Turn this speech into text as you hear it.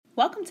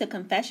Welcome to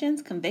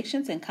Confessions,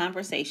 Convictions, and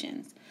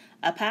Conversations,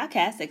 a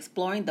podcast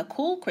exploring the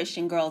cool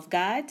Christian girl's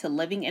guide to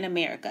living in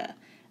America.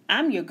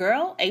 I'm your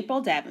girl, April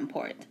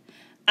Davenport.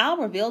 I'll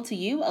reveal to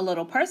you a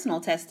little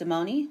personal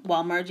testimony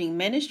while merging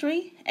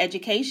ministry,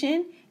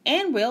 education,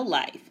 and real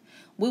life.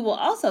 We will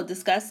also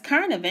discuss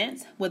current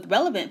events with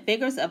relevant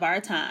figures of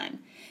our time.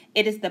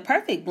 It is the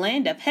perfect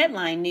blend of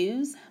headline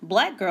news,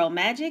 black girl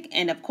magic,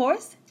 and of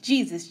course,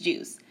 Jesus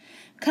juice.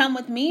 Come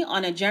with me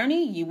on a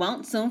journey you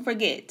won't soon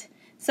forget.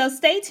 So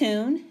stay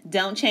tuned,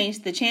 don't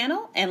change the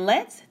channel, and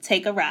let's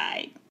take a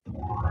ride.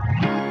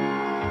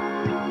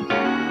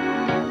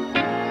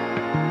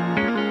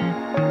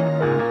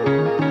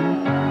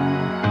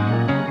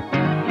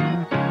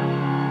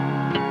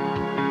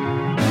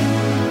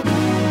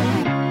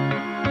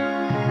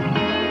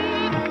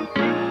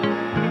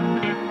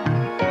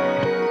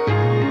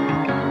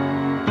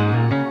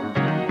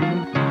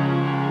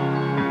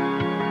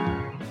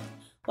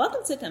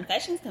 Welcome to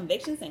Confessions,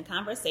 Convictions, and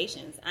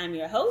Conversations. I'm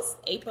your host,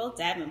 April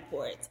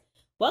Davenport.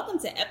 Welcome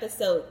to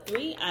episode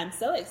 3. I'm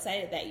so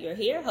excited that you're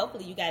here.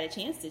 Hopefully you got a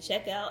chance to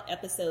check out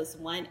episodes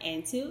 1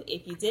 and 2.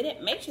 If you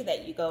didn't, make sure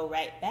that you go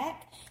right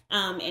back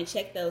and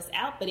check those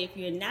out. But if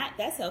you're not,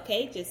 that's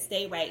okay. Just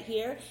stay right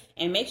here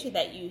and make sure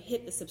that you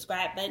hit the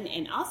subscribe button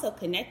and also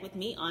connect with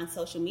me on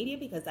social media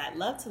because I'd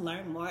love to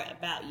learn more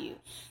about you.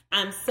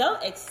 I'm so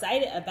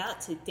excited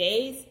about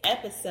today's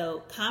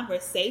episode,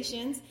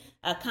 Conversations.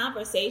 A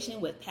conversation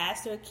with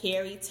Pastor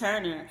Carrie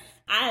Turner.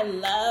 I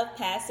love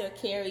Pastor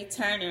Carrie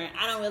Turner.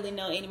 I don't really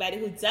know anybody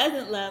who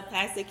doesn't love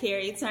Pastor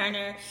Carrie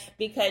Turner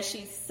because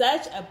she's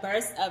such a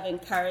burst of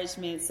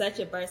encouragement, such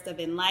a burst of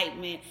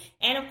enlightenment.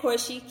 And of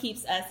course, she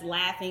keeps us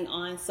laughing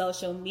on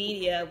social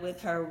media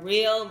with her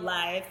real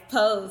life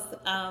posts.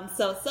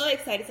 So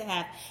excited to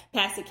have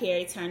Pastor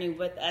Carrie Turner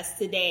with us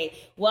today.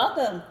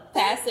 Welcome,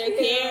 Pastor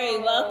Carrie.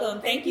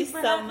 Welcome. Thank you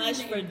so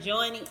much for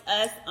joining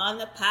us on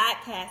the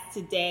podcast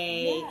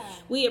today. Yeah.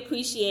 We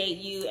appreciate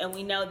you, and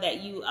we know that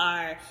you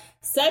are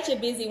such a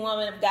busy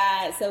woman of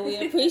God, so we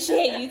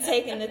appreciate you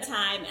taking the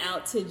time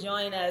out to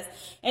join us.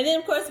 And then,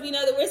 of course, we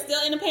know that we're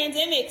still in a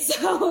pandemic,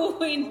 so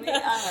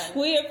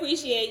we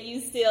appreciate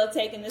you still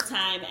taking the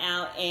time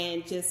out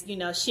and just,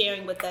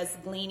 sharing with us,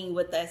 gleaning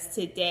with us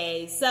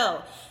today.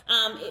 So,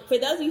 for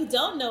those of you who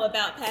don't know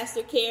about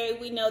Pastor Carrie,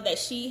 we know that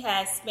she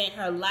has spent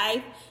her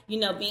life,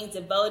 being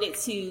devoted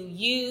to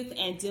youth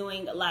and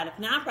doing a lot of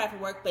nonprofit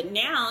work, but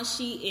now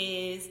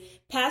she is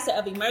pastor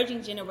of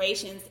Emerging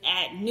Generations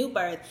at New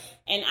Birth.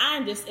 And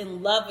I'm just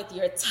in love with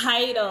your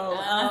title.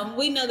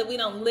 We know that we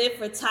don't live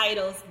for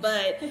titles,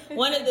 but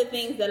one of the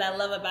things that I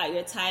love about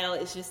your title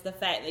is just the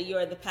fact that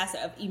you're the pastor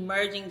of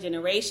Emerging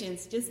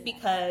Generations, just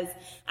because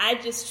I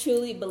just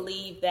truly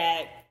believe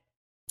that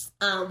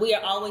we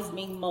are always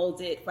being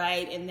molded,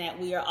 right? And that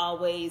we are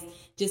always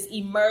just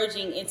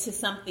emerging into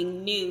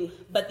something new.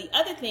 But the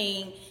other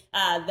thing,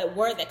 the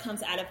word that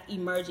comes out of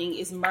emerging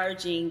is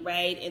merging,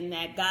 right? And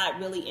that God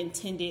really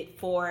intended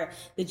for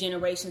the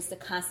generations to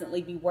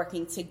constantly be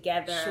working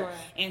together. Sure.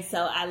 And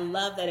so I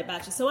love that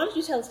about you. So why don't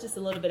you tell us just a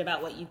little bit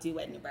about what you do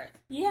at New Birth?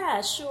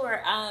 Yeah,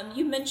 sure.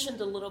 You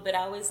mentioned a little bit. I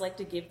always like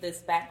to give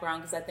this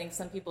background because I think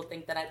some people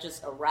think that I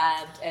just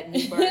arrived at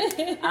New Birth.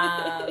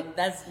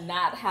 That's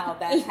not how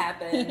that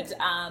happened.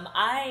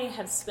 I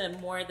have spent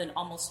more than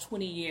almost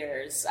 20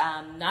 years,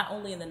 not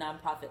only in the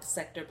nonprofit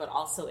sector, but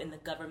also in the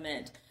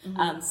government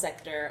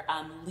sector,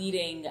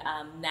 leading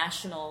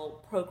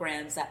national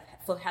programs that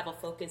have a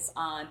focus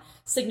on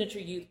signature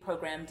youth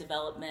program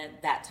development,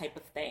 that type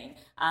of thing.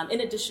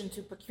 In addition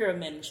to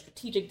procurement and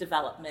strategic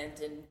development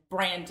and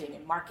branding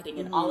and marketing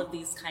and all of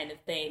these kind of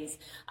things,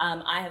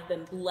 I have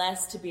been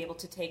blessed to be able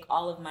to take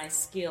all of my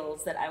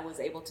skills that I was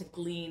able to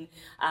glean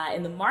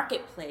in the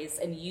marketplace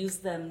and use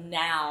them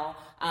now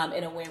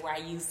in a way where I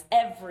use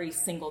every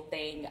single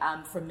thing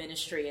for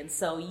ministry. And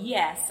so,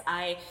 yes,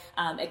 I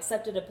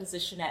accepted a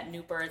position at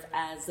New Birth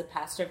as the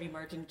pastor of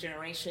Emerging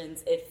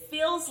Generations. It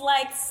feels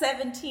like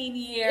 17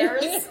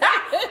 years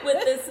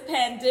with this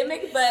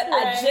pandemic, but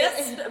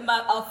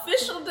my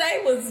official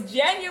day was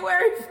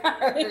January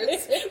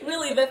 1st,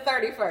 really the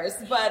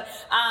 31st. But,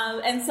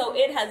 and so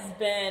it has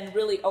been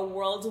really a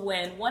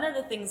whirlwind. One of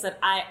the things that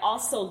I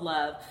also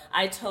love,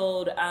 I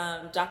told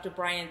Dr.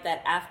 Bryant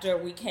that after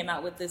we came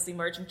out with this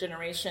Emerging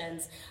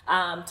Generations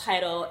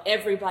title,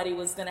 everybody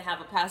was going to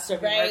have a pastor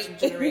of Emerging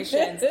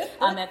Generations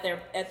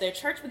at their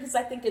church, because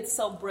I think it's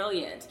so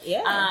brilliant.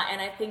 Yeah.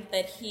 And I think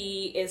that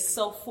he is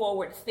so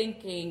forward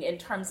thinking in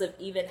terms of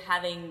even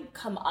having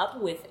come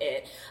up with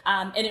it.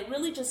 And it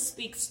really just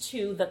speaks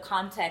to the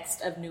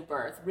context of New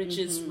Birth, which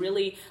is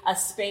really a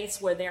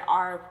space where there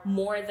are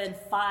more than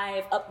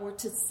 5, upward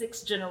to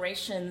 6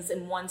 generations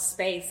in one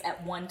space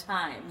at one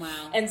time.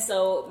 Wow. And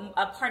so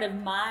a part of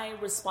my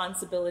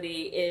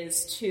responsibility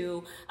is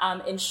to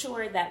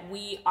ensure that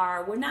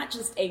we're not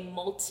just a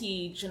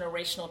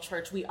multi-generational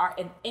church, we are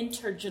an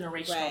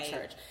intergenerational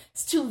church.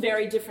 It's two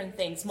very different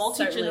things.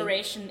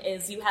 Multi-generation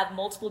is you have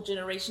multiple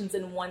generations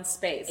in one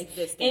space.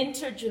 stays.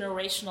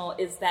 Intergenerational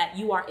is that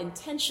you are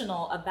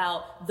intentional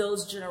about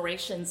those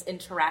generations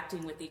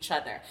interacting with each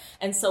other.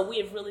 And so we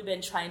have really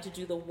been trying to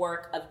do the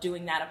work of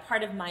doing that. A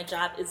part of my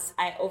job is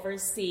I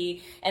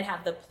oversee and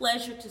have the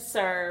pleasure to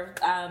serve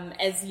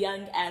as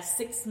young as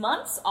 6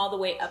 months all the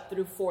way up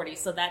through 40.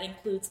 So that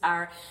includes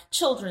our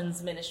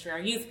children's ministry, our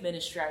youth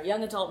ministry, our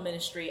young adult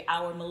ministry,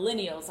 our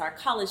millennials, our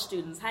college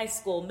students, high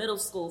school, middle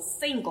school,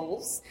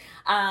 singles,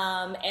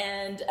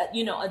 and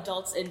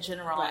adults in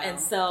general. Wow. And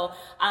so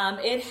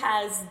it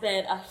has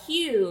been a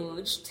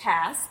huge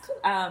task,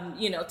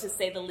 to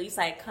say the least.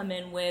 I come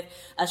in with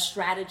a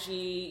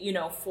strategy,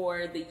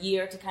 for the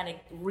year to kind of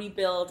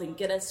rebuild and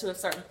get us to a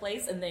certain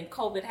place, and then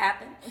COVID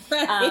happened,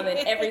 and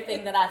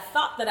everything that I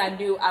thought that I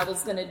knew I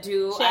was going to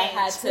do, Change. I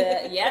had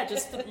to,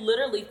 just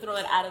literally throw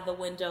it out of the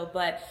window.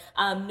 But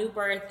New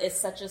Birth is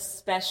such a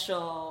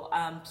special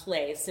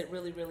place. It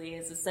really, really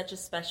is. It's such a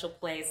special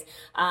place,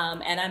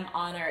 and I'm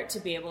honored to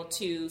be able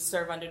to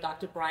serve under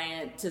Dr.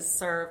 Bryant, to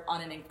serve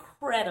on an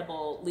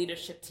incredible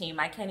leadership team.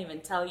 I can't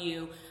even tell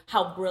you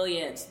how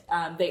brilliant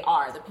they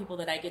are, the people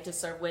that I get to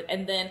serve with,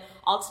 and then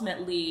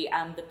ultimately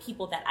the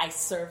people that I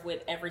serve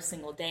with every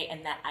single day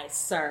and that I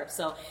serve.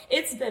 So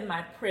it's been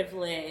my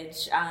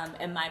privilege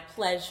and my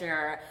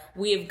pleasure.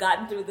 We have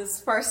gotten through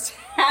this first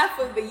half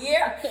of the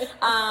year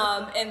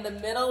in the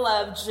middle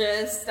of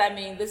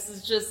this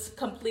is just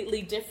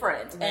completely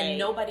different. Right. And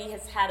nobody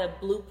has had a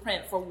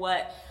blueprint for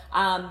what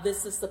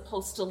this is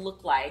supposed to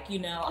look like.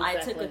 Exactly. I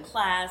took a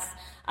class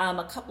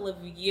a couple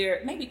of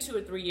years, maybe 2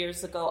 or 3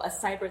 years ago, a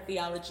cyber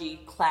theology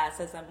class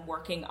as I'm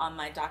working on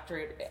my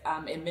doctorate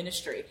in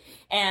ministry.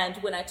 And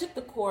when I took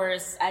the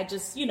course, I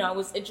just, I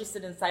was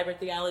interested in cyber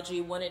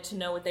theology, wanted to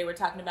know what they were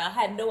talking about. I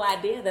had no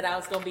idea that I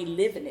was going to be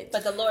living it.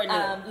 But the Lord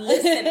knew.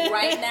 Listen,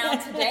 right now,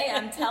 today,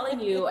 I'm telling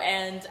you.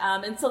 And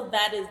so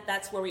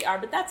that's where we are.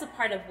 But that's a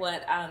part of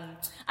what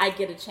I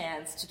get a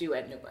chance to do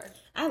at New Birth.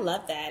 I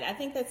love that. I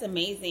think that's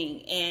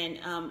amazing. And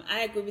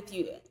I agree with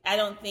you. I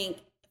don't think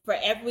for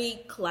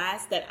every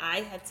class that I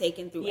have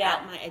taken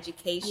throughout my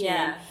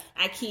education,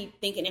 I keep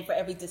thinking, and for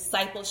every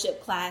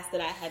discipleship class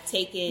that I have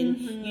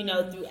taken,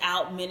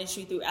 throughout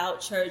ministry, throughout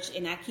church,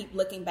 and I keep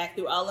looking back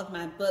through all of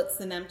my books,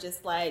 and I'm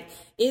just like,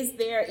 is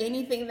there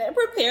anything that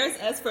prepares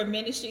us for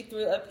ministry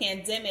through a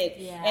pandemic?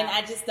 Yeah. And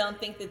I just don't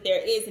think that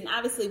there is. And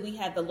obviously we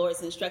have the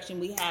Lord's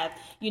instruction. We have,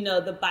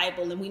 the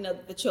Bible, and we know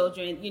that the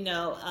children,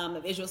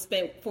 of Israel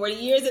spent 40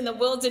 years in the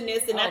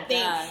wilderness. And I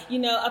think,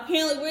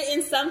 apparently we're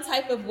in some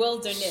type of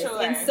wilderness.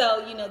 Sure. And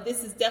so,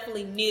 this is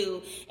definitely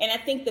new. And I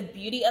think the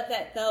beauty of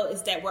that, though,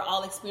 is that we're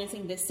all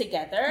experiencing this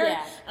together.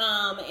 Yeah.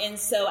 And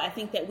so I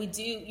think that we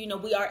do,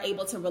 we are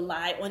able to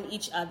rely on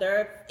each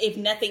other, if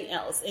nothing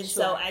else. And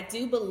so I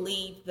do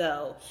believe,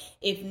 though,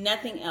 if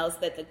nothing else,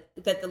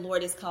 that the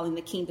Lord is calling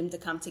the kingdom to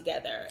come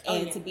together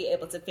and to be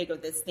able to figure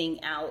this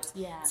thing out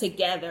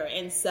together.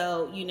 And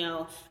so,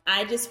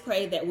 I just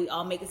pray that we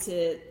all make it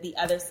to the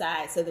other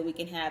side so that we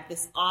can have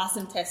this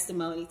awesome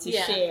testimony to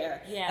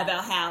share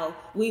about how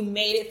we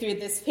made it through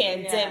this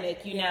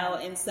pandemic, know,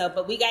 and so,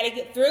 but we got to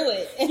get through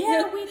it.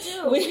 Yeah, we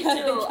do. we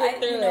do.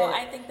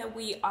 I think that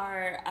we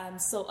are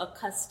so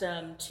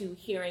accustomed to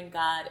hearing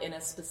God in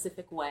a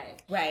specific way,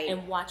 right,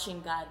 and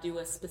watching God do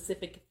a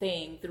specific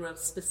thing through a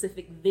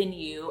specific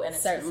venue and a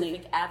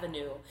specific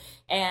avenue.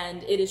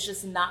 And it is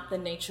just not the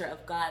nature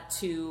of God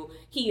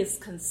he is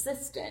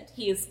consistent.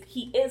 He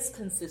is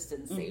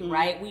consistency,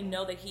 right? We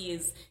know that he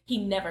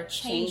never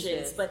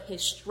changes, but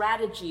his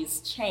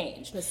strategies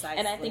change. Precisely.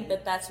 And I think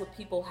that that's what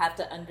people have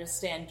to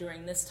understand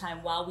during this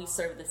time while we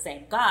serve the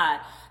same God.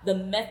 The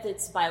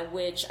methods by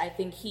which I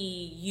think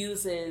he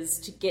uses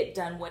to get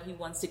done what he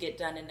wants to get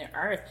done in the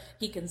earth,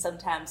 he can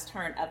sometimes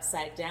turn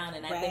upside down.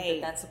 And I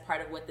think that that's a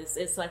part of what this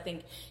is. So I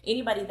think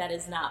anybody that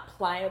is not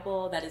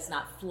pliable, that is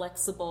not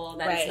flexible,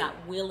 that is not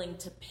willing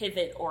to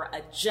pivot or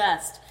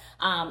adjust,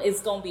 is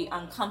going to be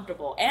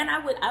uncomfortable. And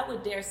I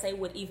would dare say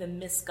would even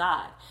miss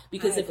God.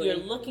 Because if you're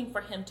looking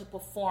for him to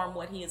perform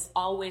what he has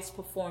always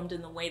performed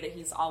in the way that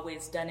he's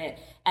always done it,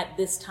 at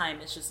this time,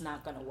 it's just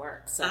not going to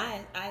work. So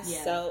I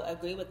so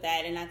agree with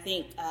that. And I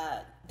think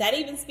that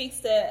even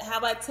speaks to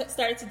how I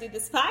started to do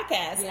this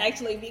podcast,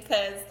 actually,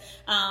 because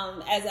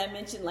as I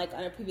mentioned, like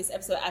on a previous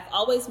episode, I've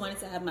always wanted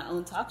to have my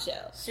own talk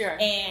show. Sure.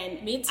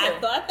 And me too. I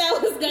thought that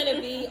was going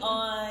to be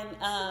on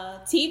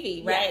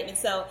TV, right? And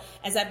so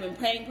as I've been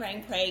praying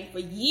for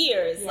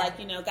years, like,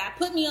 God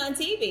put me on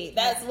TV.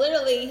 That's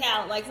literally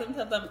how, like,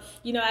 sometimes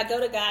I go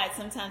to God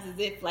sometimes as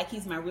if like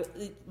he's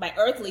my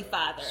earthly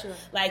father. Sure.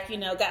 Like,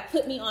 God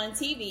put me on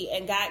TV,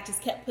 and God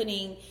just kept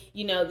putting,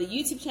 the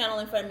YouTube channel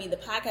in front of me, the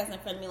podcast in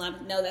front of me.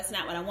 Like, no, that's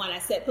not what I want. I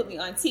said, put me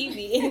on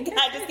TV. And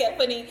God just kept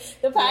putting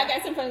the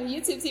podcast in front of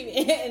YouTube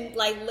TV. And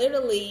like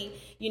literally,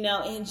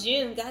 in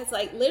June, God's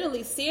like,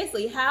 literally,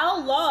 seriously,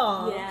 how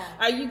long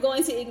are you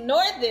going to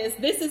ignore this?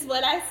 This is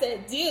what I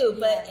said do.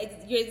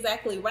 But you're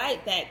exactly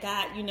right that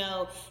God,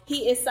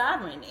 he is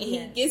sovereign and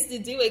he gets to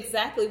do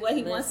exactly what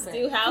he wants to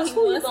do, how he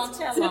wants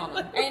to do. On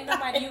him? Ain't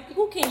nobody,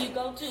 who can you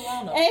go to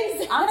on him?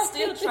 Exactly. I'm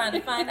still trying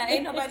to find out.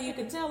 Ain't nobody you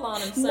can tell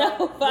on him. So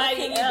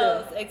nobody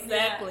else.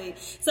 Exactly.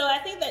 So I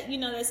think that,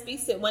 that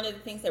speaks to one of the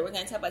things that we're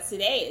going to talk about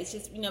today is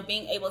just,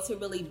 being able to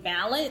really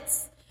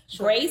balance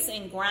grace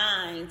and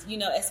grind,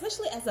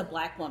 especially as a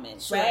Black woman,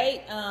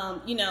 right?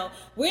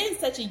 We're in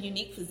such a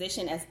unique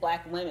position as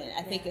Black women.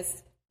 I think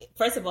it's,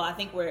 first of all, I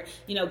think we're,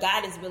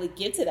 God has really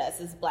gifted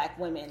us as Black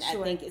women. I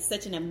think it's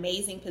such an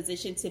amazing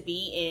position to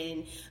be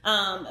in.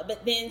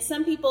 But then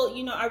some people,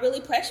 are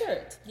really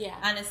pressured,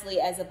 honestly,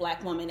 as a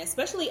Black woman,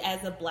 especially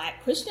as a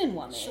Black Christian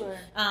woman.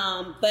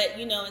 But,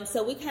 and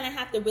so we kind of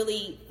have to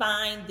really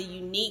find the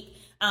unique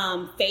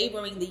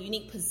favoring the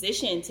unique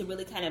position to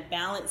really kind of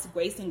balance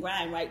grace and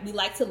grind, right? We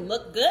like to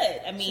look good.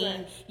 I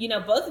mean,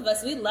 both of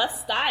us, we love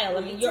style.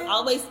 I mean, you're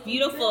always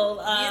beautiful,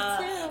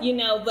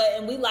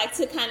 and we like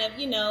to kind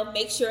of,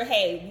 make sure,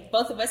 hey,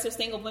 both of us are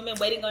single women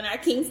waiting on our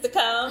kings to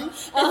come.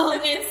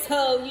 And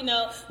so,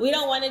 we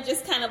don't want to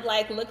just kind of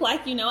like look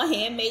like, a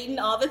handmaiden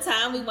all the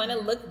time. We want to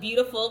look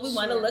beautiful. We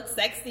want to look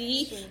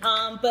sexy.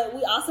 But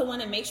we also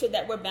want to make sure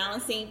that we're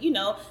balancing,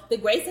 the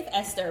grace of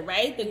Esther,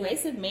 right? The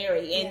grace of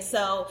Mary. And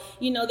so,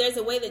 there's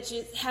a way that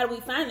how do we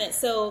find that?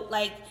 So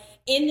like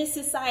in this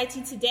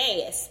society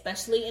today,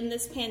 especially in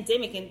this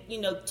pandemic and,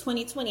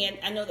 2020, and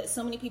I know that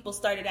so many people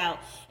started out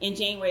in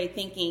January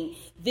thinking,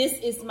 this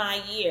is my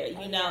year,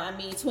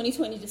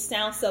 2020 just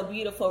sounds so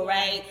beautiful,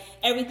 right?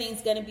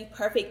 Everything's going to be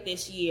perfect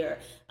this year.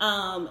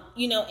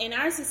 In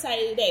our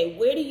society today,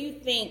 where do you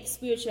think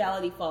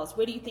spirituality falls?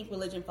 Where do you think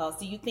religion falls?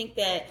 Do you think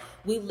that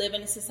we live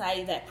in a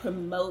society that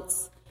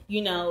promotes,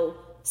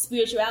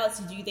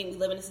 spirituality? Do you think we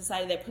live in a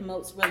society that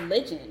promotes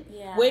religion?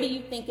 Where do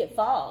you think it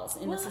falls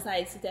in the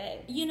society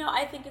today?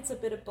 I think it's a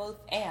bit of both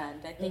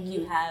and. I think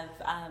you have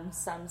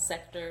some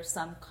sectors,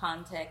 some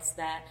contexts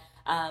that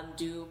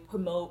do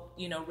promote,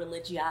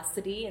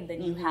 religiosity, and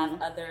then you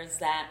have others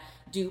that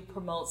do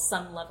promote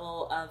some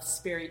level of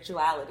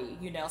spirituality,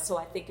 so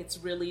I think it's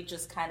really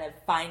just kind of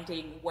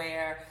finding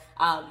where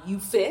you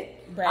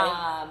fit,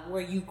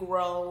 where you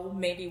grow,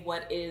 maybe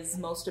what is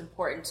most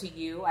important to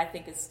you. I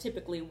think it's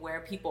typically where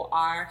people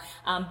are.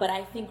 But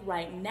I think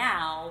right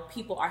now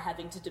people are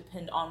having to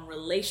depend on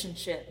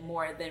relationship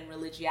more than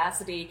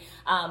religiosity,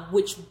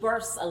 which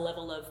bursts a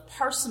level of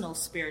personal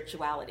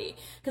spirituality.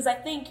 Because I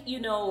think,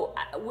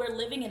 we're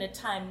living in a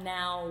time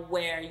now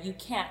where you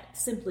can't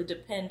simply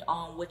depend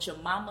on what your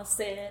mama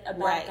said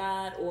about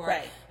God or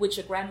what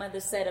your grandmother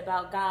said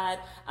about God.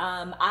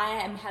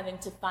 I am having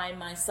to find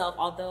myself,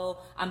 although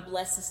I'm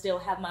blessed to still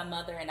have my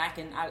mother, and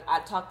I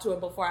talked to her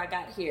before I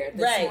got here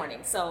this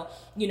morning. So,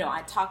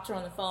 I talked to her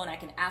on the phone. I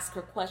can ask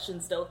her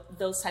questions,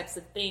 those types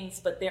of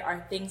things. But there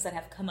are things that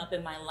have come up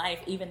in my life,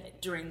 even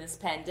during this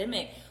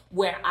pandemic,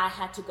 where I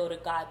had to go to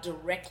God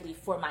directly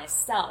for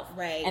myself.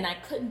 And I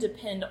couldn't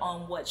depend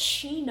on what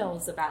she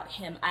knows about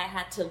him. I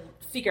had to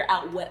figure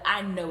out what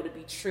I know to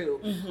be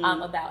true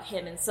about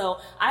him. And so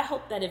I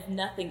hope that if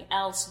nothing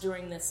else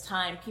during this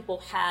time, people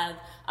have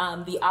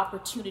the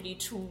opportunity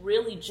to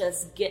really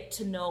just get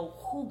to know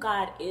who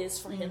God is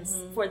for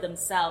for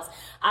themselves.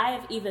 I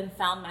have even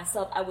found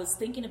myself, I was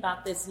thinking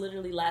about this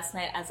literally last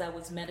night as I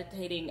was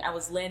meditating. I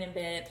was laying in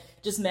bed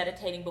just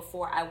meditating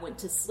before I went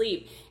to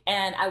sleep.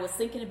 And I was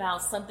thinking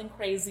about something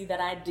crazy that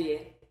I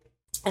did.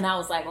 And I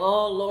was like,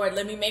 oh, Lord,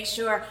 let me make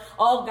sure.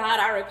 Oh, God,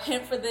 I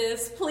repent for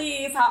this.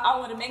 Please, I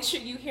want to make sure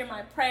you hear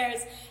my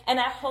prayers. And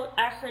I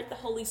heard the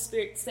Holy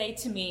Spirit say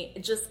to me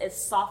just as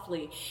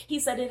softly. He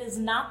said, it is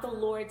not the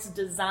Lord's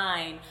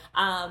design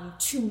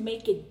to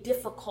make it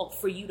difficult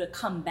for you to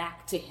come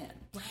back to him.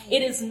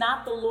 It is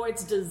not the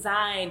Lord's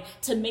design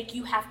to make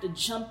you have to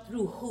jump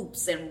through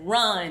hoops and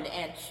run.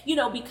 And,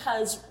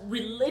 because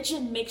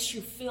religion makes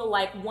you feel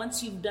like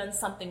once you've done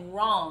something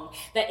wrong,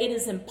 that it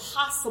is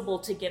impossible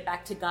to get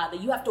back to God,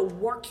 that you have to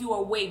work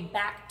your way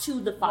back to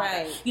the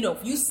Father.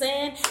 If you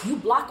sin, you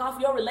block off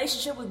your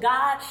relationship with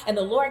God and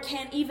the Lord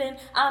can't even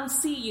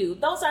see you.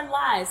 Those are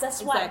lies.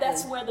 That's why,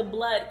 that's where the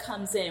blood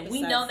comes in.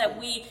 We know that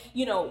we,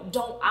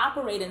 don't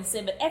operate in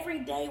sin, but every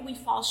day we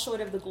fall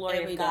short of the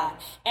glory of God.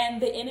 And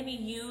the enemy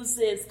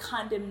uses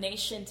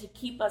condemnation to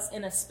keep us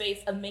in a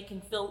space of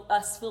making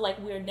us feel like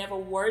we're never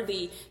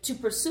worthy to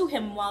pursue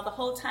him, while the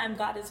whole time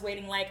God is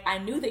waiting like, I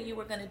knew that you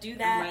were going to do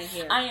that.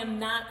 I am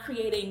not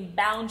creating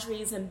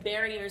boundaries and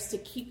barriers to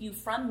keep you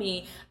from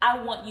me.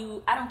 I want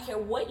you, I don't care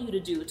what you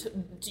do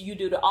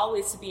to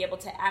always to be able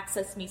to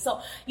access me.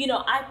 So,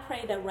 I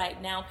pray that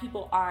right now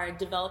people are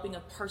developing a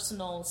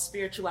personal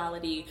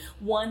spirituality,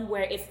 one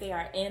where if they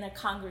are in a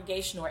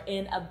congregation or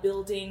in a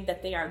building,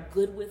 that they are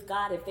good with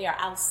God. If they are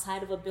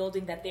outside of a building,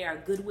 building, that they are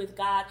good with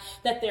God,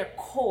 that their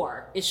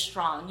core is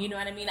strong. You know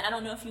what I mean? I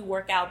don't know if you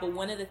work out, but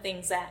one of the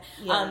things that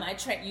I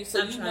train you,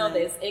 so I'm you know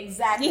this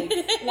exactly.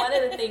 One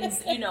of the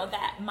things, you know,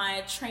 that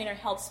my trainer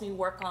helps me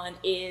work on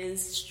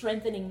is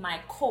strengthening my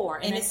core.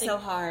 And it's so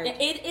hard.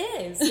 It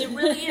is. It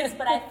really is.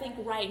 But I think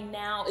right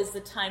now is the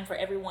time for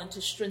everyone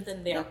to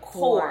strengthen their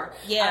core.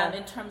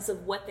 In terms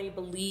of what they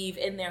believe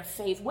in their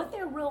faith, what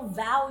their real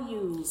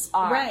values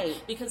are. Right.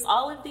 Because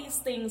all of these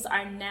things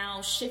are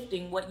now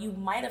shifting. What you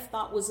might have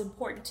thought was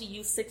important to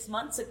you 6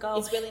 months ago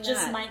it's really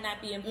just might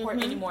not be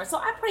important anymore. So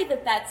I pray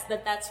that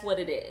that's what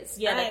it is.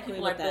 Yeah, that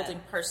people are building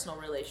personal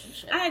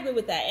relationships. I agree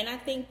with that. And I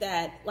think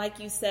that, like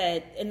you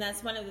said, and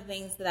that's one of the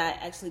things that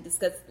I actually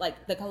discussed,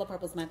 like The Color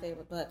Purple is my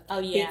favorite book. Oh,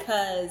 yeah.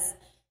 Because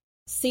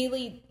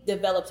Celie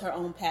developed her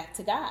own path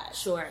to God.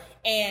 Sure.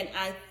 And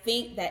I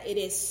think that it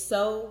is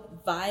so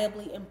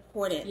viably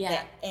important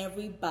that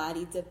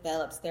everybody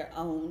develops their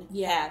own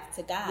path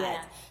to God.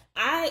 Yeah.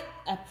 I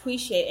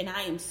appreciate and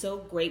I am so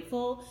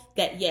grateful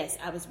that, yes,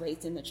 I was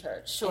raised in the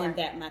church and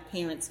that my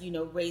parents, you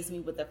know, raised me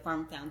with a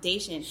firm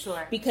foundation.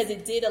 Sure. Because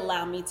it did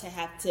allow me to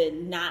have to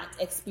not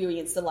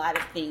experience a lot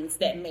of things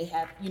that may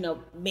have, you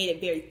know, made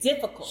it very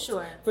difficult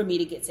for me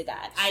to get to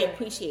God. I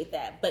appreciate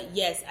that. But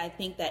yes, I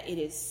think that it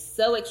is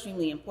so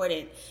extremely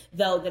important,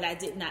 though, that I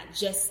did not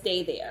just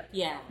stay there.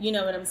 Yeah. You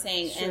know what I'm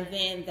saying? Sure. And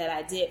then that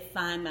I did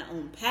find my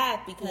own path,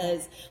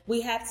 because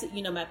we have to,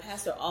 you know, my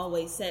pastor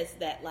always says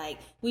that, like,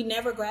 we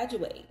never graduate.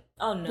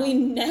 Oh, no. We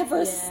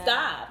never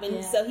stop.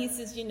 And so he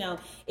says, you know,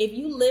 if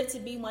you live to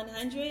be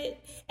 100,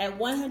 at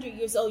 100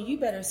 years old, you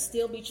better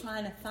still be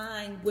trying to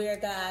find where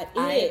God is.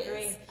 I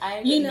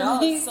agree. You know,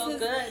 it's so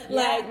good.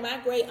 Like, my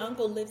great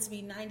uncle lived to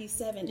be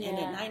 97, and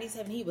at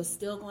 97, he was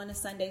still going to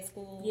Sunday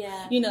school,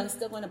 you know,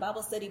 still going to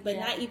Bible study, but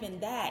not even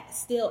that.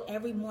 Still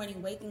every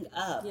morning waking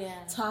up,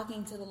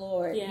 talking to the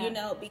Lord, you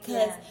know,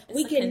 because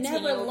we can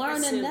never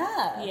learn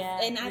enough.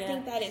 And I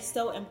think that is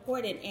so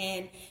important.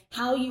 And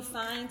how you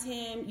find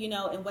him, you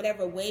know, in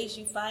whatever ways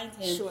you find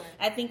him,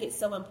 I think it's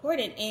so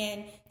important.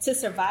 And to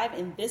survive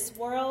in this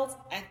world,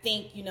 I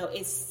think, you know,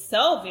 it's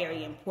so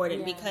very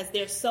important because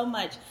there's so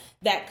much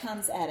that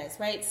comes at us,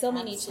 right? So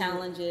many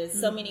challenges,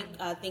 so many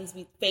things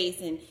we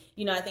face. And,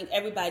 you know, I think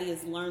everybody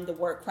has learned the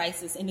word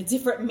crisis in a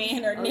different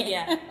manner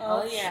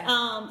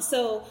now.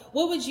 So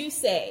what would you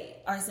say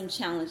are some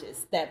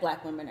challenges that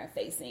Black women are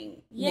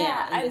facing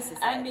now in this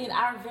society? I mean,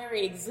 our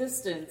very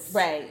existence,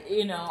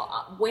 you know,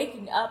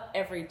 waking up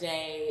every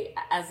day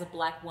as a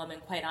Black woman,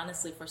 quite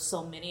honestly, for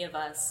so many of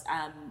us,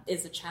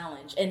 is a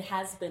challenge and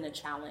has been a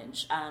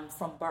challenge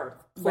from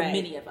birth for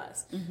many of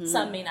us.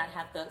 Some may not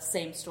have the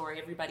same story.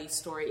 Everybody's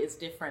story is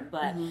different,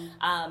 but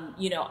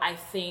you know, I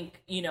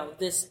think, you know,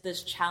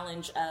 this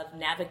challenge of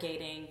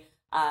navigating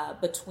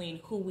between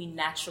who we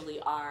naturally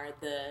are,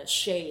 the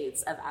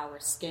shades of our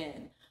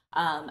skin,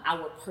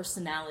 our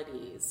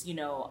personalities, you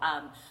know,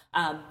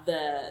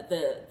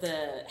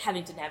 the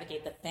having to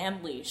navigate the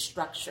family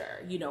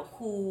structure, you know,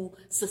 who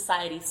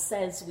society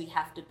says we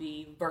have to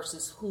be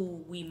versus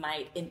who we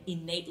might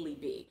innately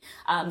be.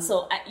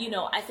 So, you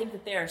know, I think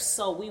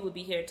that we would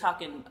be here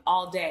talking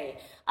all day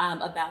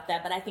about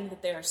that, but I think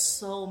that there are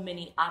so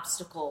many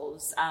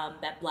obstacles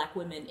that Black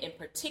women in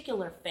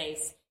particular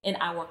face in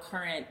our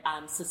current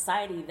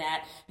society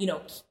that, you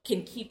know,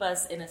 can keep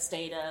us in a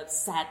state of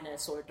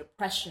sadness or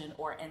depression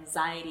or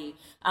anxiety.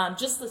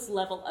 Just this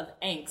level of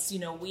angst. You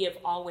know, we have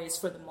always,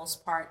 for the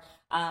most part,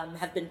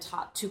 have been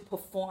taught to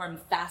perform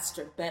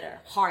faster,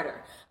 better,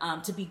 harder,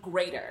 to be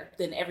greater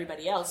than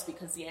everybody else,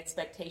 because the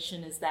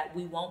expectation is that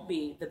we won't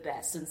be the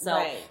best. And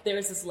so there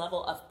is this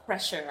level of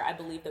pressure, I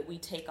believe, that we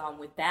take on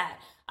with that.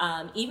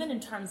 Even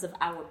in terms of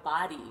our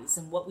bodies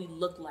and what we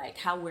look like,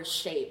 how we're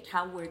shaped,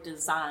 how we're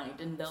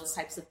designed, and those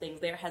types of things.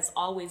 There has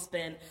always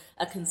been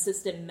a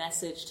consistent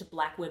message to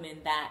Black women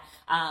that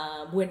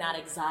we're not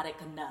exotic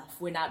enough,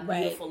 we're not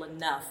beautiful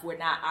enough,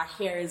 our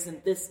hair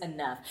isn't this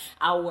enough,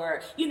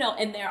 you know,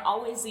 and there are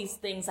always these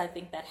things, I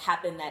think, that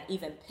happen that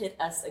even pit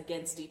us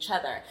against each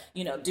other.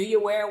 You know, do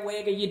you wear a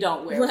wig or you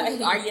don't wear a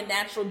wig? Are you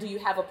natural? Do you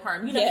have a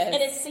perm? You know,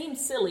 and it seems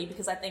silly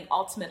because I think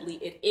ultimately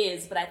it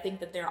is, but I think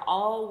that there are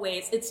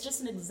always, it's just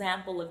an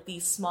example of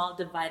these small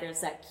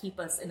dividers that keep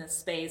us in a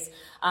space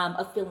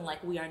of feeling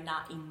like we are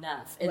not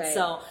enough. And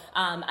so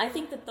I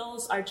think that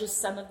those are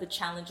just some of the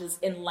challenges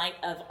in light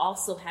of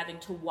also having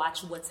to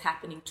watch what's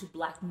happening to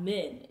Black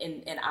men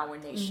in our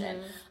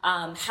nation,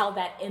 how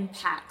that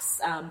impacts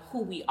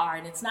who we are.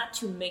 And it's not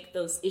to make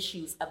those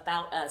issues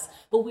about us,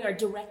 but we are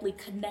directly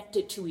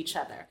connected to each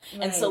other.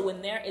 And so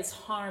when there is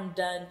harm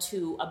done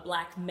to a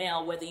Black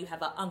male, whether you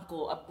have an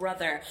uncle, a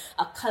brother,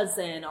 a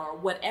cousin, or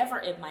whatever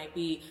it might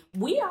be,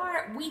 we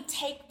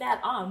take that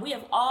on. We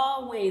have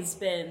always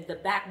been the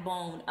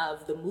backbone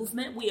of the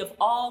movement. We have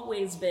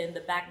always been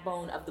the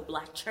backbone of the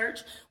Black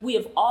church. We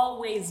have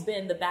always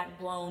been the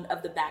backbone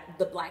of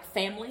the Black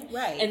family.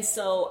 And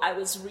so I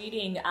was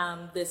reading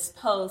this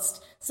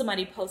post.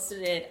 Somebody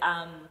posted it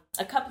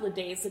a couple of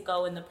days ago.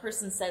 ago, and the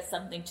person said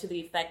something to the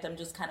effect, I'm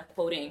just kind of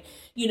quoting,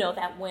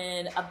 that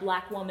when a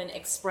Black woman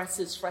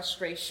expresses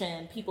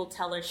frustration, people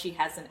tell her she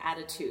has an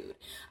attitude.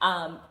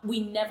 We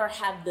never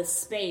have the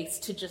space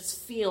to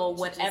just feel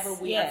whatever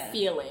we are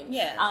feeling.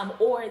 Yeah.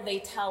 Or they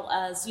tell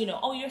us,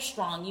 oh, you're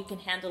strong, you can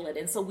handle it.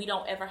 And so we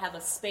don't ever have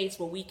a space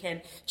where we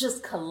can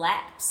just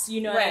collapse,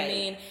 you know what I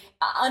mean?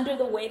 Under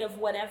the weight of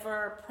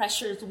whatever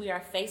pressures we are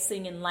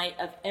facing in light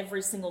of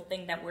every single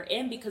thing that we're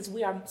in, because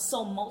we are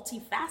so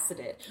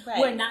multifaceted. Right.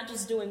 We're not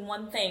just doing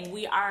one thing.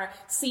 We are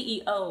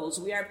CEOs,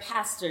 we are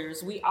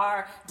pastors, we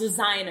are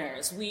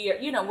designers,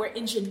 we're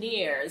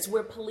engineers,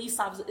 we're police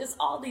officers. It's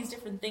all these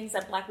different things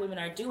that Black women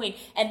are doing,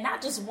 and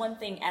not just one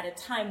thing at a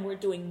time. We're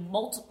doing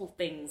multiple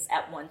things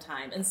at one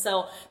time. And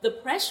so the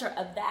pressure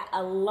of that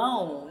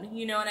alone,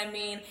 you know what I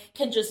mean,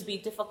 can just be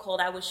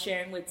difficult. I was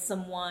sharing with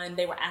someone,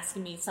 they were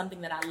asking me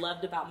something that I loved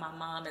about my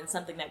mom and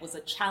something that was a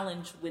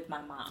challenge with my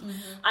mom.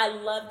 Mm-hmm. I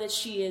love that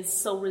she is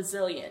so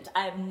resilient.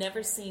 I have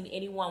never seen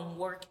anyone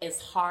work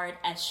as hard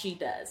as she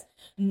does.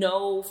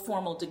 No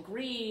formal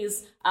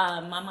degrees.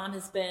 My mom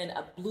has been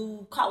a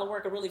blue collar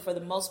worker really for the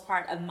most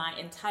part of my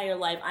entire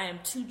life. I am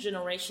 2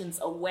 generations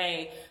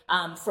away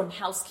from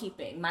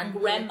housekeeping. My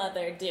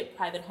grandmother did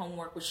private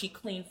homework where she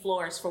cleaned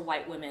floors for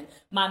white women.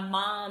 My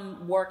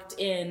mom worked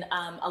in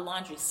a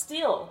laundry,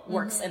 still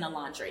works in a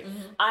laundry.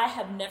 I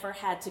have never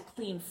had to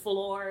clean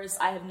floors.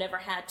 I have never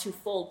had to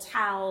fold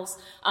towels.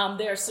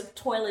 There are some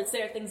toilets.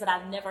 There are things that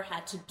I've never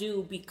had to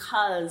do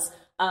because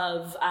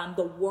of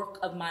the work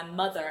of my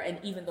mother and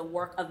even the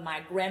work of my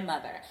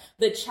grandmother.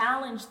 The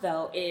challenge,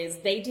 though, is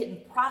they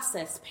didn't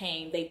process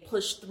pain. They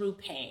pushed through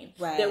pain.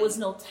 Right. There was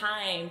no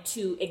time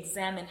to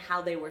examine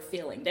how they were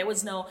feeling. There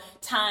was no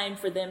time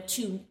for them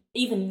to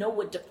even know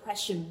what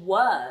depression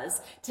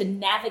was, to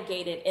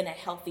navigate it in a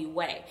healthy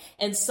way.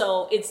 And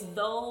so it's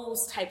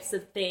those types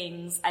of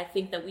things I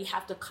think that we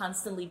have to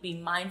constantly be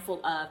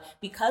mindful of,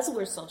 because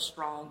we're so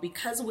strong,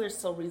 because we're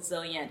so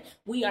resilient,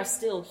 we are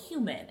still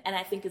human. And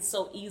I think it's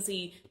so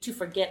easy to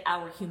forget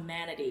our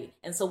humanity.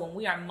 And so when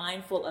we are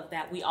mindful of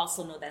that, we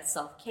also know that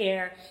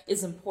self-care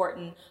is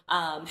important,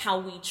 how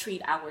we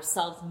treat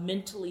ourselves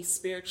mentally,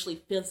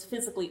 spiritually,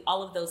 physically,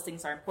 all of those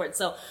things are important.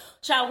 So,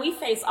 child, we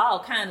face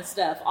all kind of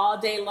stuff all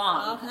day long.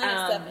 All kinds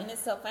of stuff. And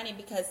it's so funny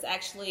because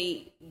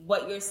actually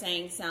what you're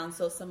saying sounds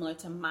so similar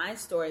to my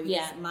story,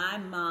 because my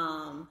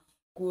mom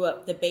grew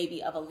up the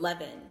baby of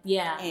 11.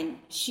 Yeah. And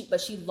she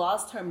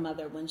lost her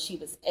mother when she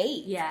was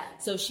 8. Yeah.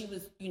 So she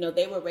was,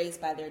 they were raised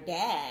by their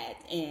dad,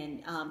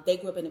 and they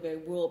grew up in a very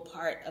rural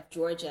part of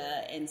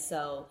Georgia. And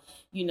so,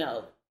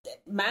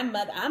 my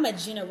mother, I'm a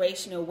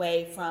generation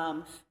away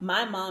from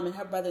my mom and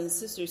her brothers and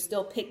sisters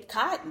still picked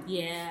cotton.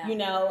 Yeah.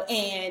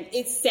 And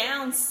it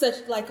sounds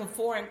such like a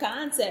foreign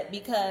concept,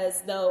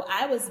 because though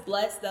I was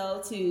blessed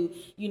though to,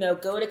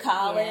 go to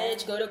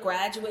college, go to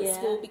graduate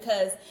school,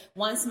 because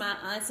once my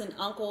aunts and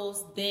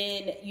uncles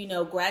then,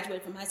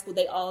 graduated from high school,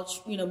 they all,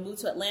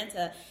 moved to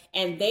Atlanta,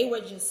 and they were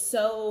just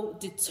so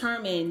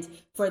determined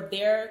for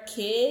their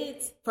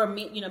kids, for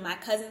me, my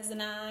cousins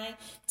and I,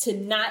 to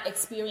not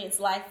experience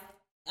life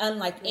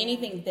unlike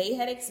anything they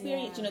had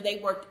experienced.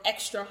 They worked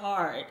extra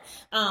hard.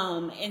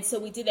 And so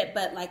we did that.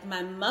 But like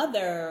my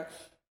mother,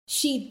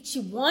 she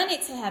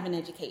wanted to have an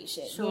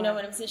education. Sure. You know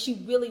what I'm saying?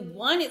 She really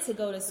wanted to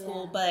go to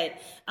school, but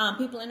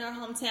people in her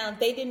hometown,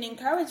 they didn't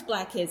encourage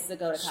Black kids to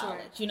go to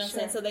college. You know what I'm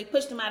saying? So they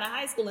pushed them out of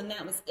high school, and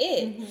that was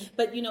it. Mm-hmm.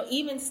 But,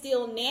 even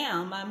still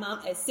now, my mom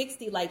at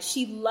 60, like,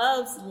 she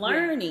loves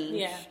learning.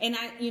 Yeah. And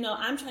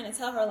I'm trying to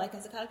tell her, like,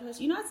 as a college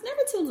professor, it's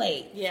never too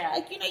late. Yeah.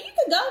 Like, you can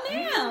go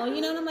now,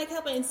 and I'm like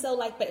helping. And so,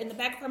 like, but in the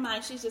back of her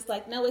mind, she's just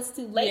like, no, it's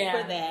too late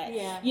for that.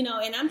 Yeah.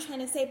 And I'm trying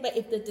to say, but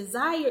if the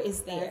desire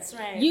is there, that's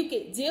right, you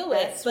could do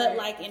it. But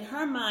like in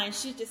her mind,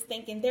 she's just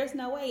thinking, there's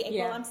no way,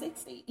 April, I'm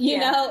 60, you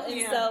know?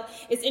 And so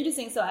it's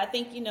interesting. So I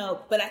think,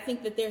 but I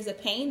think that there's a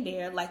pain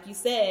there, like you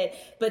said,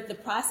 but the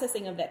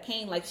processing of that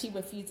pain, like she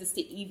refuses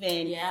to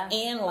even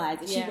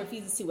analyze it. She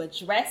refuses to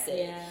address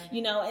it,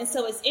 and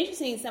so it's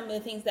interesting, some of the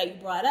things that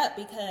you brought up,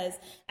 because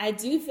I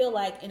do feel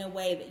like in a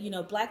way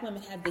that, Black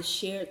women have this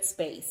shared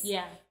space,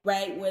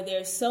 right? Where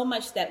there's so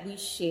much that we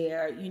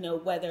share,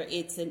 whether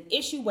it's an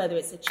issue, whether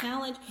it's a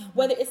challenge,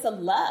 whether it's a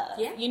love,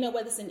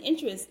 whether it's an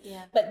interest.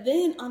 But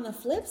then on the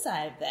flip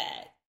side of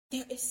that,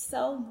 there is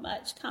so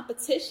much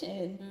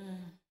competition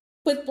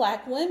with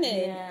Black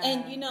women.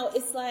 And,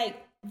 it's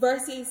like,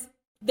 versus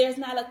there's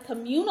not a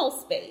communal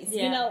space.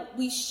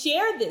 We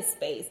share this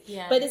space,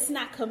 but it's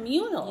not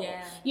communal,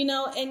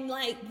 and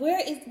like,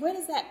 where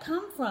does that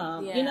come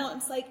from?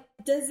 It's like,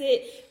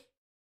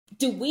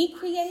 do we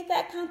create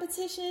that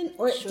competition,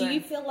 or do you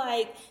feel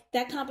like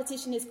that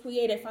competition is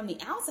created from the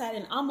outside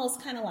and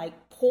almost kind of like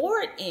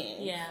poured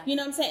in? You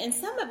know what I'm saying? And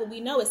some of it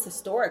we know is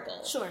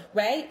historical.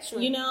 Right? I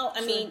mean,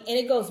 and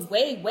it goes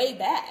way, way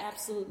back.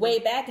 Absolutely. Way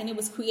back, and it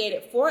was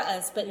created for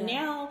us. But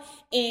now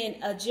in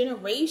a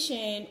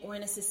generation or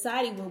in a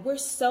society where we're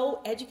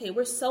so educated,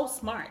 we're so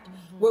smart,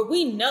 where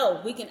we know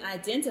we can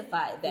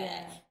identify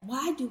that.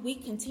 Why do we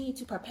continue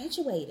to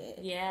perpetuate it?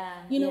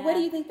 Where do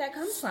you think that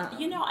comes from?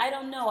 I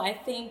don't know. I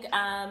think,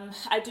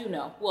 I do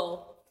know.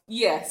 Well,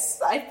 Yes,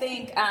 I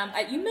think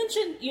you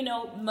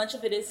mentioned, much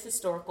of it is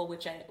historical,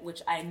 which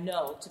I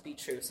know to be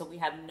true. So we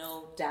have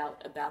no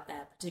doubt about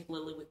that,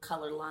 particularly with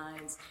color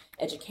lines,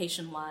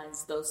 education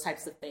lines, those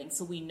types of things.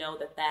 So we know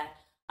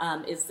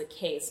that is the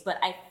case. But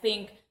I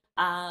think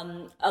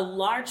a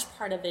large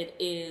part of it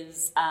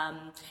is,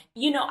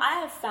 I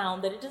have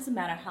found that it doesn't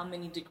matter how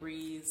many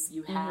degrees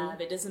you have.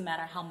 Mm-hmm. It doesn't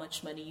matter how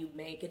much money you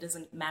make. It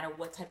doesn't matter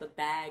what type of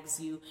bags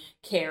you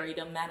carry. It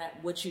doesn't matter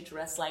what you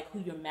dress like, who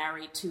you're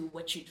married to,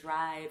 what you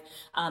drive.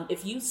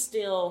 If you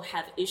still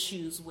have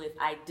issues with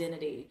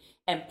identity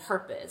and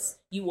purpose,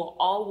 you will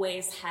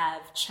always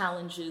have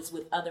challenges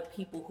with other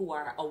people who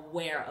are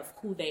aware of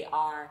who they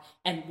are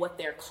and what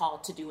they're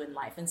called to do in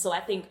life. And so I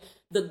think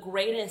the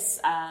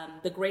greatest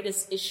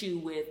issue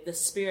with the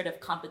spirit of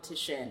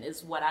competition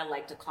is what I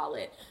like to call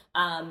it,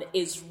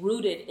 is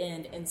rooted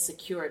in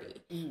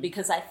insecurity.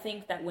 Because I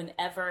think that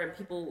whenever, and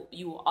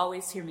you will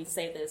always hear me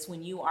say this,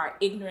 when you are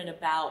ignorant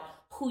about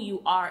who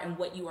you are and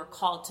what you are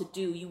called to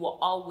do, you will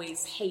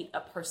always hate a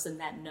person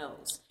that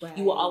knows. Right.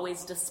 You will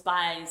always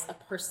despise a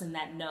person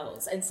that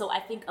knows. And so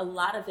I think a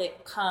lot of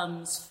it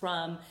comes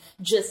from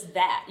just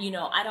that.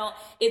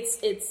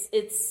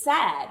 It's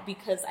sad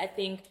because I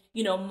think,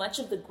 much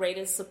of the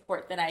greatest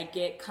support that I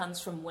get comes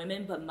from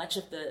women, but much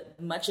of the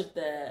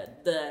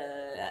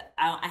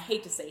I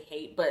hate to say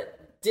hate, but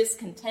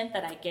discontent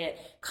that I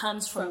get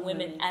comes from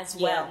women as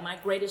well. Yeah. My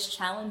greatest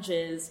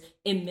challenges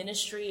in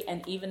ministry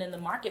and even in the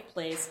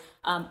marketplace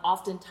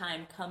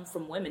oftentimes come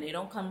from women. They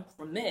don't come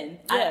from men.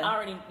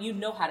 Yeah. You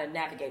know how to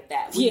navigate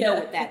that. We know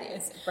what that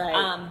is.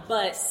 Right.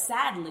 But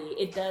sadly,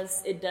 it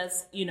does,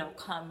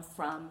 come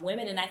from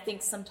women. And I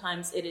think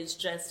sometimes it is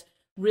just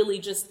really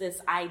just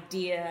this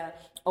idea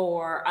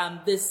or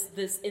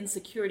this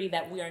insecurity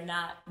that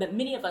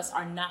many of us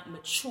are not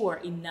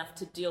mature enough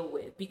to deal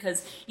with,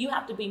 because you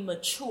have to be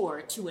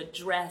mature to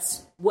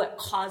address what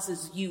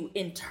causes you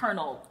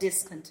internal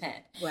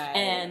discontent. Right.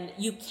 And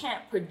you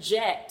can't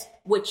project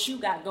what you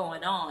got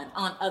going on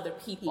other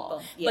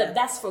people. Yeah. But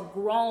that's for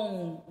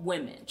grown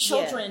women.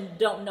 Children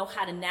don't know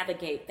how to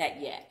navigate that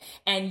yet.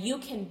 And you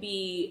can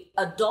be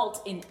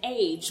adult in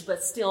age,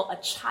 but still a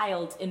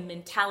child in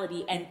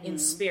mentality and in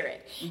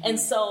spirit. Mm-hmm. And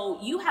so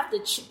you have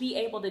to be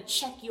able to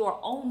check your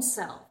own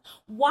self.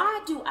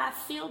 Why do I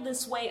feel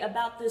this way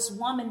about this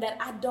woman that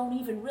I don't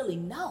even really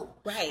know?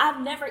 Right. I've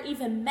never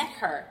even met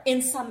her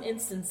in some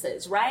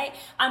instances, right?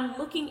 I'm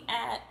looking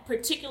at,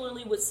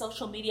 particularly with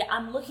social media,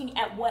 I'm looking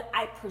at what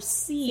I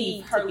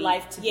perceive her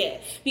life to be.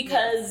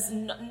 Because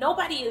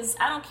nobody is,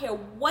 I don't care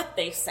what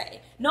they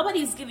say,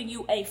 nobody is giving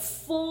you a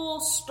full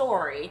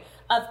story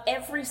of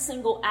every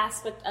single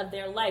aspect of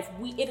their life.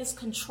 It is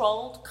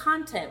controlled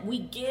content. We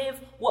give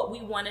what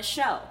we want to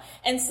show.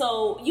 And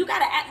so you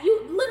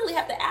literally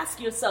have to ask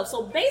yourself,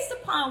 so based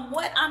upon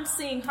what I'm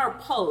seeing her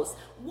post,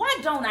 why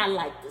don't I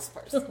like this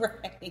person?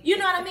 Right. You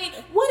know what I mean?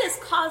 What is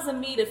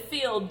causing me to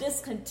feel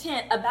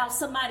discontent about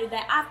somebody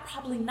that I've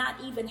probably not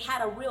even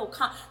had a real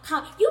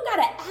you got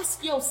to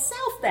ask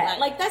yourself that. Right.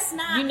 Like, that's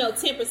not...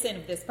 10%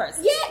 of this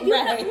person.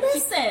 Yeah,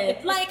 listen,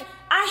 like,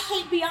 I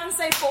hate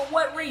Beyonce for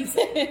what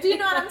reason? Do you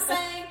know what I'm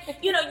saying?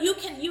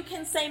 You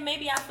can say,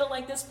 maybe I feel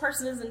like this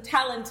person isn't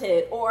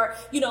talented, or,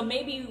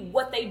 maybe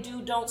what they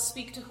do don't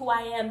speak to who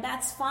I am.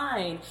 That's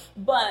fine.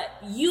 But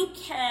you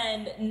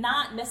can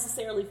not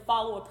necessarily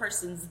follow a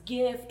person's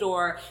gift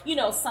or,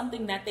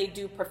 something that they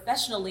do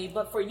professionally.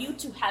 But for you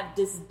to have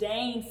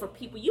disdain for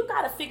people, you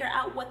got to figure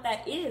out what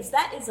that is.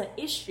 That is an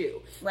issue.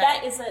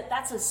 Right.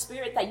 That's a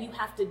spirit that you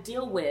have to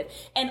deal with.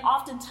 And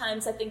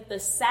oftentimes, I think the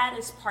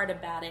saddest part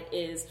about it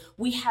is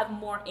we have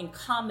more in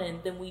common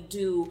than we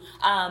do,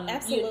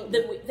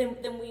 Absolutely.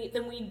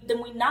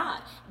 Than we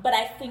not. But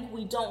I think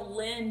we don't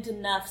lend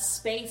enough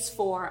space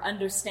for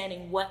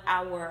understanding what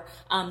our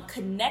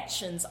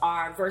connections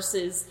are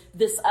versus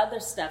this other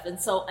stuff. And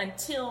so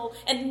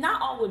and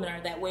not all women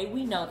are that way,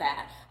 we know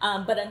that.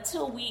 But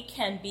until we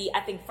can be,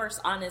 I think,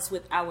 first honest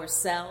with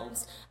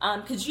ourselves,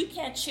 because you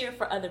can't cheer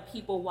for other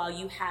people while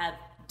you have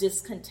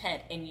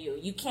discontent in you.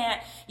 You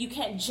can't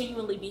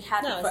genuinely be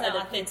happy for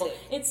other people.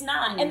 It's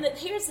not. Mm-hmm. And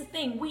here's the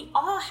thing. We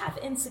all have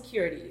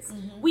insecurities.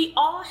 Mm-hmm. We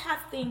all have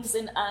things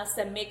in us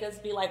that make us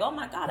be like, oh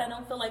my God, I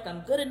don't feel like I'm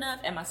good enough.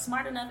 Am I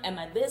smart enough? Am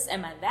I this?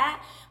 Am I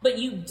that? But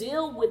you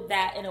deal with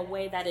that in a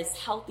way that is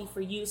healthy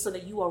for you so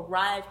that you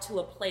arrive to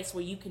a place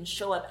where you can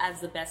show up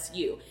as the best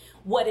you.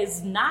 What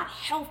is not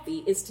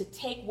healthy is to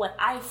take what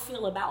I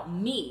feel about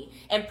me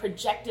and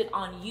project it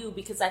on you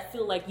because I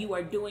feel like you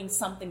are doing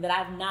something that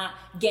I've not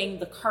gained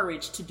the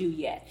courage to do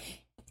yet.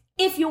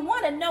 If you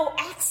want to know,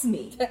 ask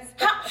me.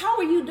 How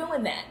are you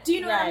doing that? Do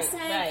you know what I'm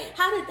saying?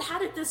 Right. How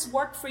did this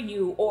work for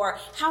you? Or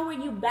how are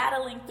you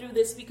battling through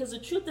this? Because the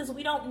truth is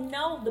we don't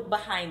know the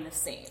behind the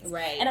scenes.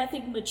 Right. And I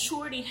think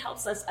maturity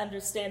helps us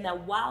understand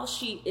that while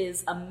she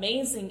is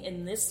amazing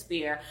in this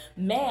sphere,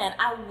 man,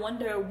 I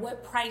wonder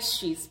what price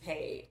she's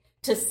paid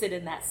to sit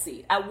in that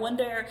seat. I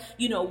wonder,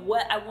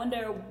 I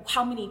wonder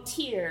how many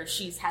tears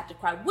she's had to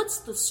cry. What's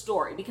the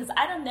story? Because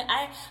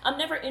I'm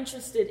never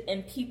interested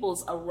in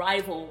people's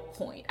arrival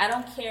point. I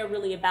don't care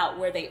really about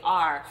where they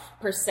are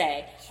per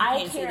se.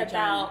 I care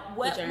about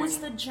what's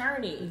the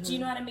journey. Mm-hmm. Do you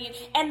know what I mean?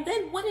 And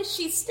then what is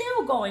she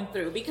still going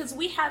through? Because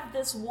we have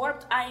this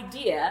warped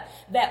idea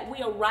that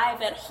we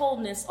arrive at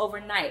wholeness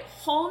overnight.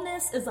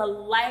 Wholeness is a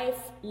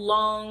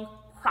lifelong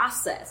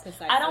process.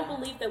 Exactly. I don't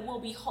believe that we'll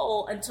be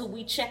whole until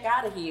we check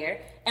out of here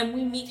and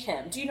we meet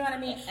him. Do you know what I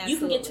mean? Absolutely. You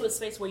can get to a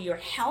space where you're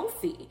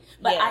healthy,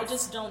 but yes. I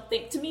just don't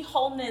think, to me,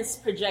 wholeness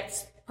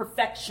projects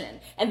perfection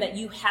and that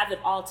you have it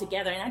all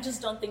together. And I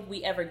just don't think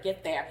we ever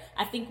get there.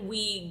 I think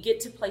we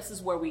get to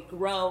places where we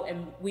grow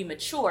and we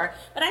mature,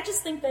 but I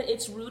just think that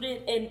it's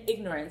rooted in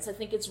ignorance. I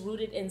think it's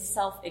rooted in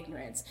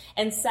self-ignorance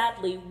and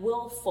sadly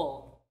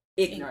willful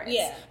ignorance.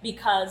 Yeah.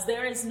 Because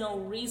there is no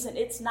reason.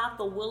 It's not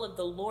the will of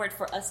the Lord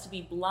for us to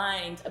be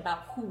blind about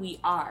who we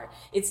are.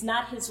 It's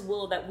not his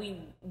will that we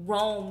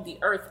roam the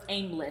earth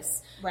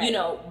aimless, right.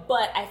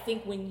 But I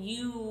think when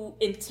you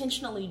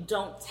intentionally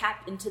don't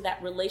tap into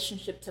that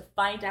relationship to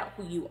find out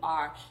who you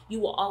are,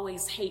 you will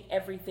always hate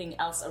everything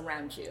else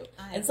around you.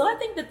 So I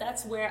think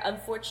that's where,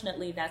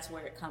 unfortunately, that's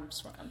where it comes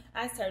from.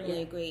 I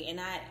certainly agree. And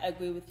I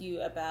agree with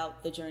you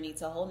about the journey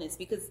to wholeness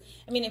because,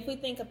 if we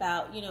think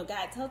about,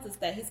 God tells us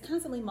that he's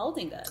constantly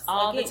molding us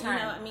all the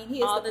time. He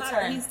is all the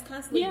potter. He's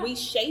constantly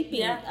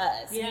reshaping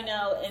us,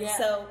 and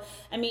so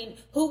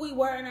who we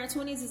were in our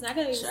 20s is not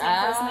going to be the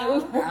same person that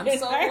we were I'm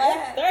so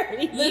glad.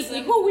 30s.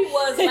 Listen, who we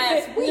was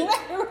last week.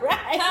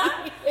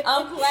 Right.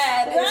 I'm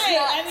glad.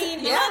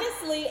 Right.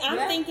 Honestly,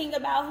 I'm thinking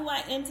about who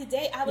I am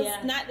today. I was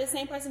not the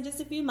same person just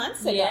a few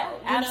months ago. Yeah,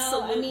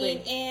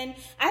 absolutely. And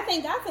I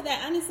thank God for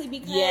that, honestly,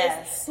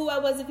 because who I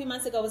was a few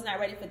months ago was not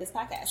ready for this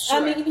podcast.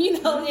 Sure.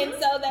 And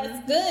so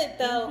that's good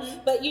though.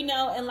 Mm-hmm. But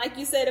and like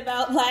you said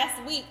about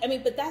last week,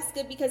 but that's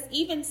good because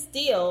even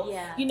still,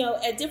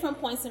 at different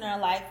points in our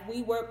life,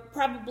 we were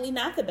probably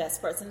not the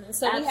best person. And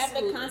so we have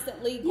to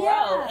constantly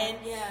grow.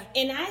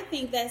 And I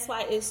think that's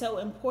why it's so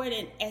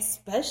important,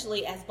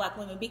 especially as Black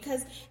women,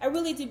 because I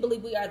really do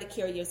believe we are the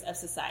carriers of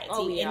society.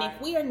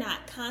 If we are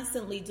not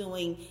constantly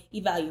doing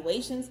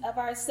evaluations of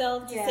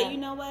ourselves to say, you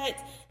know what?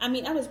 I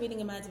was reading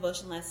in my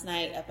devotion last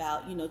night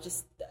about,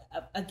 just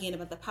again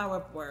about the power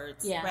of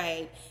words,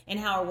 right? And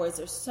how our words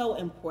are so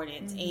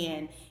important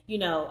and,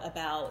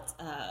 about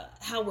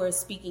how we're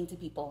speaking to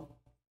people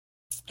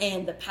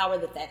and the power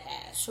that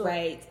has,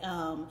 right?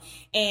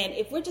 And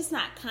if we're just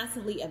not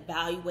constantly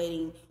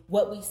evaluating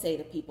what we say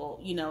to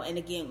people, and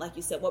again, like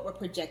you said, what we're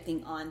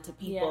projecting onto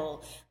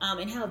people,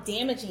 and how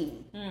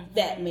damaging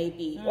that may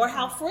be, or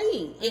how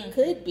freeing it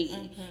could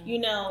be,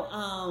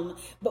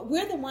 but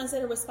we're the ones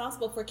that are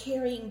responsible for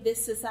carrying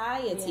this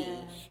society.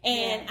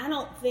 And I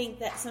don't think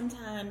that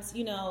sometimes,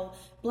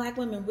 Black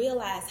women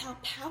realize how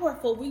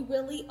powerful we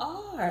really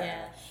are.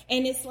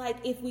 And it's like,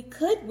 if we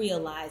could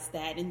realize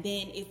that, and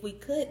then if we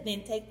could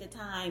then take the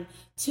time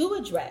to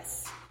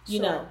address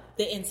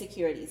the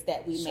insecurities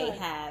that we may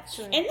have.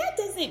 And that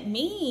doesn't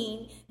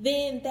mean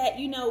then that,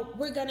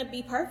 we're going to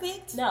be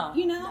perfect. No.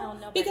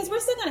 Because we're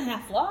still going to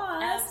have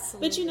flaws.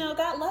 Absolutely. But,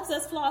 God loves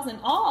us flaws and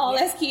all,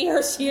 as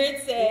Kiera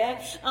Sheard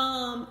said.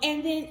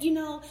 And then,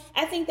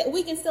 I think that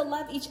we can still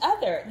love each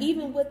other,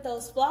 even with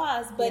those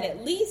flaws. But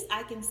at least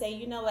I can say,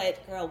 you know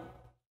what, girl,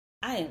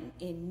 I am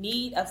in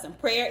need of some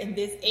prayer in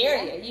this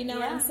area. You know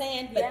what I'm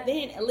saying? But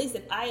then at least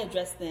if I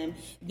address them,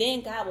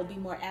 then God will be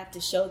more apt to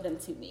show them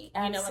to me.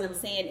 Absolutely. You know what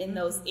I'm saying? In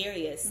those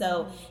areas.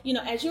 So,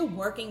 as you're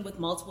working with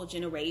multiple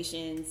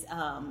generations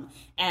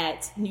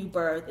at New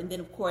Birth, and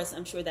then of course,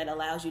 I'm sure that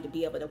allows you to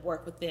be able to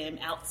work with them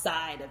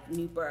outside of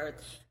New Birth.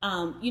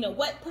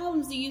 What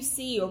problems do you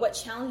see, or what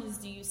challenges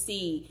do you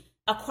see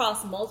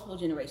across multiple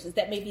generations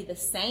that may be the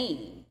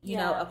same,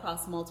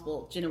 across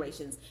multiple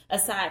generations,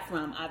 aside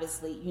from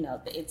obviously,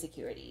 the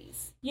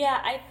insecurities?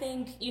 I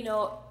think,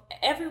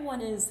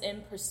 everyone is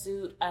in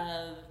pursuit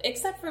of,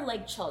 except for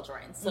like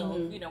children. So,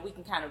 we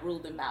can kind of rule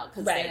them out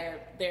because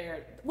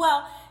they're,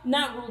 well,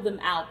 not rule them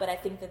out, but I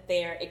think that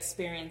their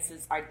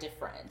experiences are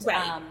different.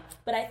 Right.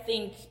 But I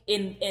think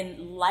in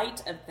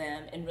light of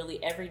them, in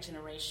really every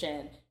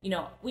generation,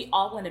 we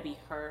all want to be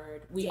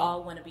heard. We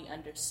all want to be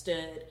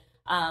understood.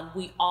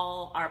 We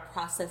all are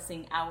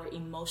processing our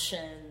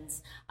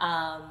emotions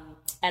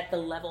at the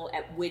level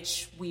at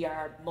which we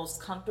are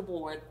most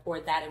comfortable, or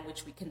that in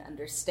which we can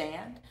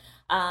understand.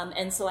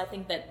 And so I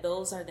think that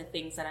those are the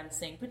things that I'm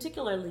seeing,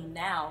 particularly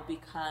now,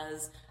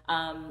 because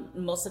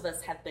most of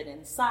us have been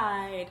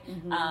inside.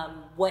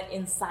 What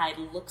inside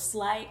looks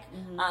like,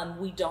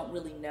 we don't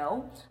really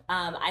know.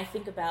 I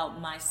think about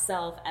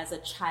myself as a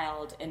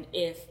child, and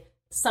if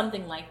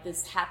something like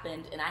this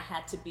happened and I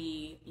had to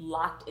be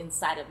locked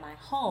inside of my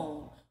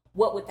home,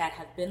 what would that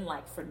have been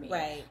like for me?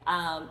 Right.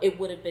 It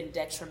would have been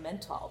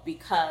detrimental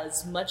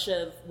because much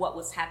of what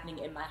was happening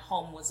in my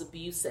home was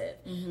abusive.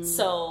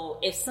 So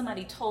if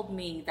somebody told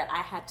me that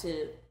I had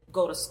to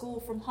go to school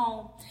from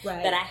home,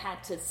 that I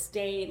had to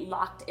stay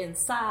locked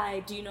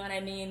inside, do you know what I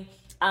mean?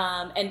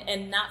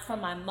 and not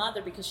from my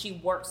mother because she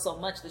worked so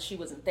much that she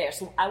wasn't there.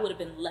 So I would have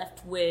been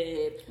left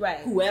with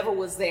whoever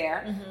was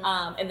there,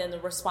 and then the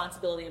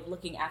responsibility of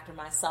looking after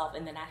myself.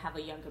 And then I have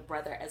a younger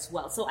brother as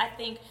well. So I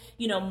think,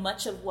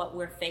 much of what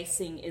we're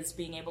facing is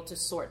being able to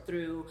sort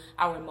through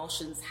our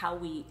emotions, how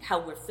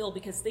we're feel,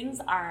 because things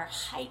are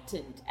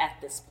heightened at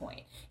this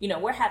point.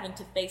 We're having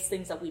to face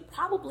things that we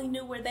probably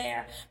knew were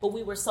there, but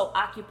we were so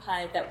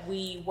occupied that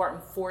we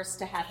weren't forced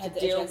to have to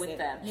deal with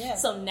them. Yeah.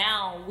 So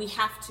now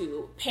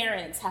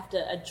parents have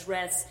to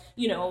address,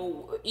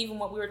 even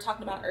what we were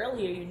talking about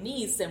earlier, your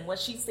niece and what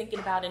she's thinking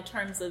about in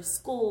terms of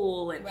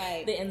school and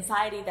the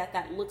anxiety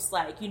that looks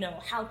like,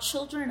 how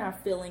children are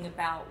feeling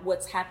about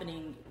what's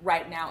happening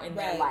right now in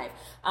their life.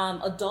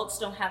 Adults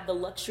don't have the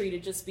luxury to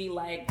just be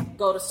like,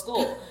 go to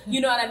school,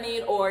 you know what I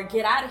mean? Or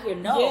get out of here.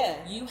 No,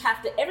 you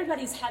have to,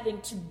 everybody's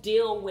having to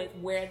deal with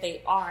where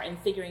they are and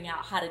figuring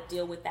out how to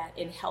deal with that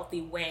in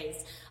healthy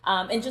ways.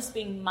 And just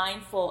being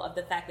mindful of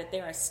the fact that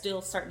there are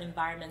still certain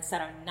environments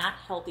that are not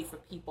healthy for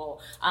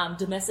people.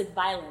 Domestic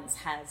violence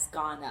has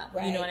gone up.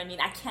 You know what I mean?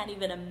 I can't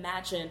even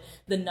imagine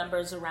the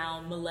numbers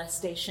around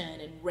molestation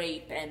and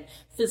rape and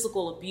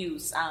physical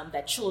abuse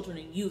that children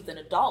and youth and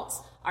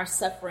adults are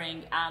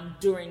suffering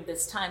during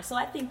this time. So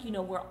I think,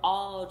 we're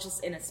all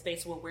just in a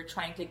space where we're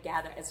trying to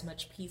gather as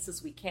much peace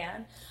as we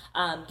can,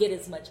 get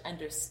as much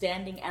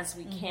understanding as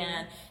we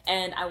can.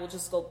 And I will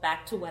just go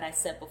back to what I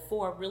said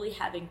before, really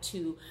having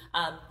to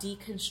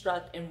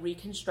deconstruct and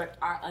reconstruct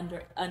our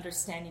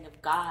understanding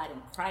of God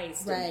and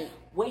Christ and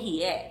where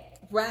he at.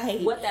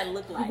 What that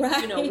look like,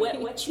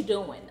 what you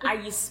doing? Are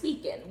you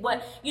speaking?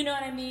 What, you know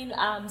what I mean?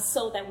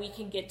 So that we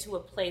can get to a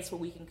place where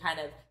we can kind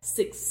of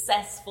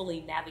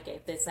successfully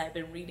navigate this. I've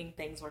been reading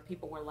things where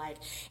people were like,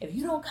 if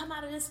you don't come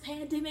out of this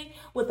pandemic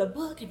with a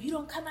book, if you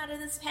don't come out of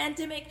this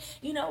pandemic,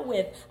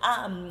 with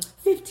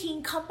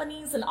 15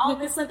 companies and all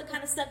this other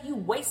kind of stuff, you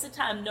wasted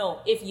time. No,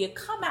 if you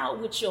come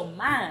out with your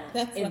mind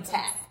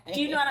intact. Do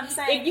you know what I'm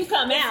saying? If you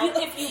come out,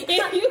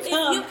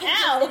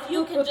 if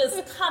you can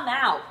just come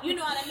out, you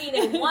know what I mean,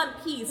 in one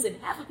piece and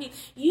half a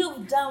piece,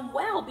 you've done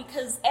well,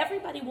 because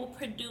everybody will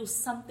produce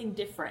something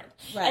different.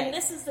 And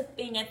this is the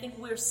thing, I think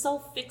we're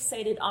so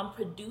fixated on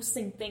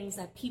producing things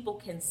that people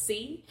can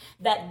see,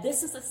 that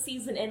this is a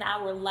season in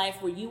our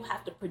life where you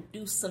have to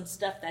produce some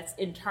stuff that's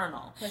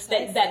internal,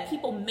 that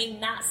people may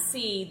not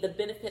see the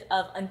benefit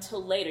of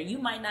until later. You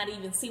might not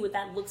even see what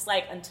that looks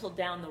like until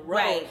down the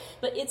road,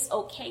 but it's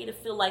okay to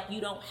feel like you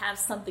don't have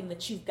something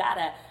that you've got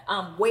to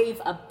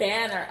wave a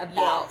banner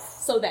about,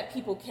 so that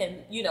people can,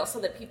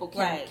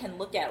 can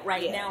look at.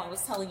 Now, I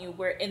was telling you,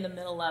 we're in the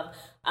middle of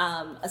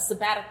a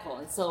sabbatical,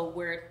 and so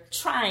we're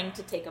trying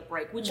to take a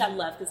break, which I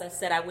love, because I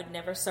said I would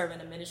never serve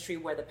in a ministry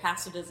where the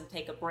pastor doesn't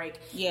take a break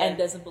and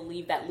doesn't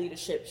believe that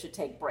leadership should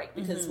take break,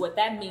 because what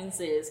that means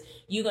is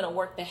you're going to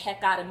work the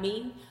heck out of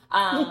me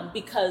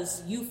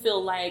because you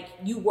feel like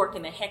you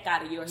working the heck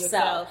out of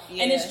yourself.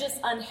 And it's just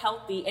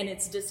unhealthy and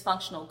it's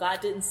dysfunctional.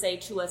 God didn't say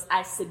to us,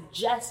 I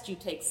suggest you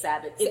take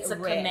Sabbath. It's a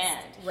command.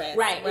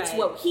 It's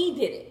what he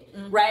did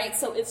it.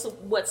 So it's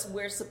what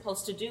we're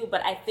supposed to do.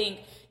 But I think,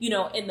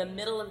 in the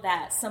middle of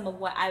that, some of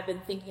what I've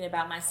been thinking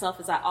about myself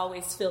is I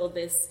always feel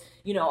this,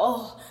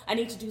 I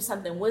need to do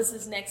something. What's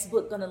this next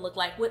book going to look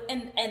like?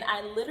 And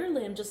I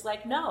literally am just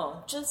like,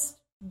 no, just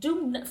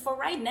for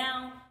right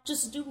now,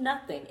 just do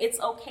nothing. It's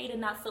okay to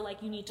not feel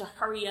like you need to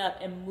hurry up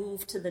and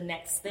move to the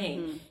next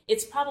thing.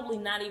 It's probably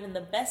not even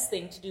the best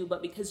thing to do,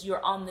 but because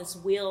you're on this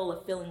wheel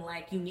of feeling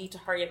like you need to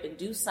hurry up and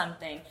do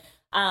something,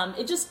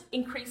 it just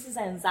increases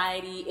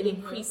anxiety. It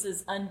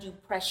increases undue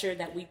pressure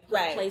that we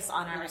place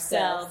on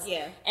ourselves.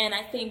 And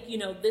I think,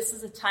 this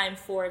is a time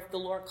for, if the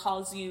Lord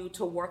calls you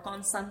to work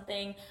on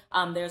something,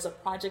 there's a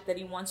project that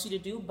he wants you to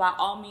do, by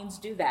all means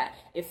do that.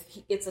 If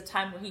it's a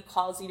time where he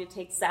calls you to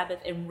take Sabbath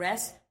and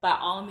rest, by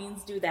all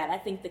means do that. I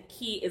think the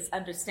key is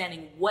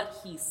understanding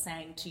what he's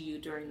saying to you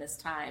during this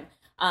time.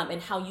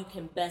 And how you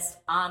can best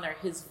honor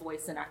his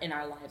voice in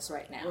our lives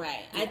right now.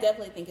 I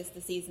definitely think it's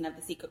the season of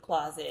the secret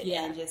closet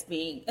and just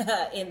being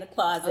in the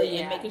closet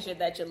and making sure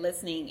that you're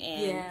listening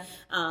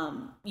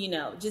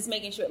and, just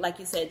making sure, like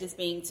you said, just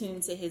being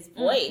tuned to his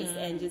voice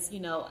and just,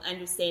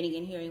 understanding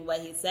and hearing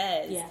what he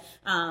says.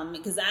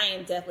 Because I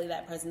am definitely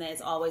that person that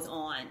is always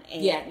on.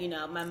 And,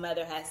 my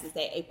mother has to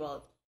say,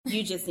 April,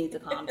 you just need to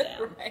calm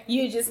down.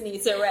 You just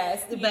need to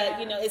rest. But,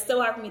 it's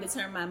so hard for me to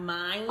turn my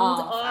mind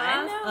off.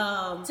 I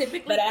know.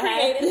 Typically but I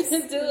have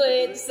to do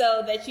it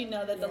so that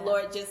that the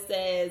Lord just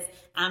says,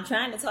 I'm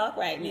trying to talk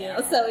right now.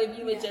 So if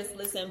you would just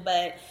listen.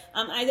 But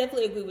I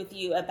definitely agree with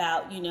you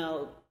about,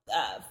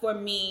 for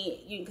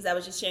me, because I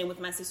was just sharing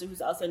with my sister,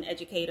 who's also an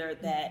educator,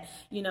 that,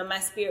 my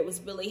spirit was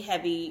really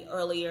heavy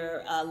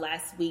earlier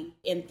last week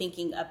in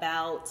thinking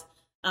about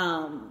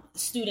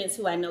students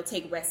who I know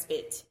take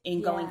respite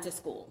in going to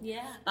school.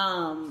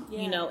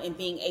 You know, and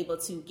being able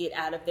to get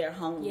out of their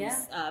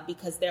homes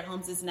because their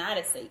homes is not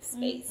a safe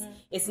space.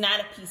 It's not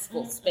a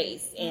peaceful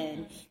space.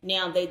 And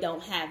now they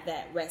don't have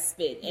that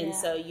respite. And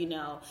so, you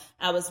know,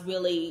 I was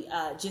really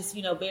just,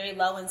 you know, very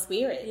low in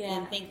spirit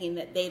and thinking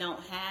that they don't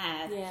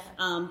have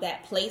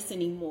that place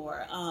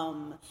anymore.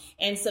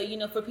 And so, you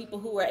know, for people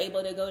who are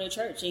able to go to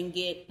church and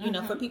get, you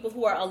know, for people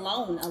who are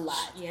alone a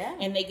lot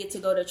and they get to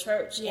go to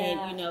church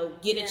and, you know,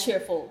 get a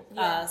cheerful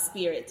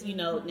spirit, you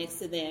know, next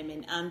to them.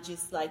 And I'm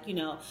just like, you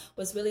know,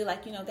 was really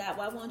like, you know, God,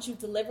 why won't you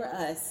deliver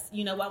us?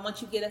 You know, why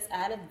won't you get us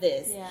out of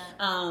this?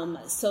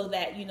 So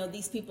that, you know,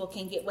 these people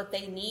can get what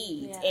they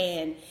need.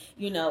 And,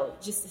 you know,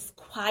 just as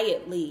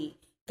quietly,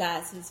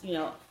 God says, you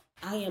know,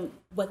 I am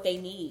what they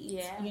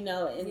need, you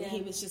know, and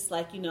he was just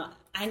like, you know,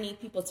 I need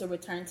people to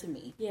return to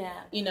me.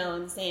 You know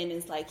what I'm saying?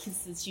 It's like, he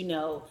says, you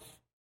know,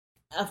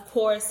 of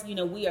course, you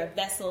know, we are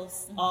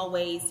vessels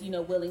always, you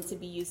know, willing to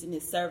be used in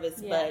his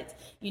service, but,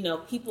 you know,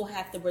 people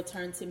have to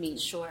return to me.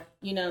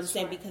 You know what I'm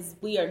saying? Because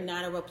we are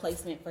not a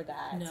replacement for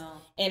God.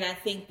 And I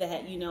think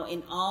that, you know,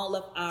 in all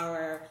of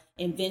our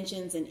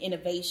inventions and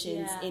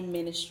innovations in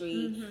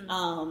ministry,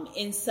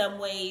 in some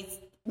ways,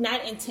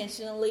 not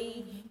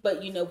intentionally,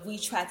 but, you know, we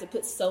try to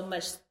put so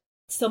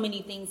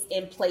many things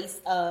in place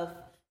of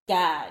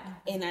God.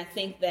 And I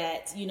think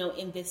that, you know,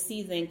 in this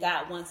season,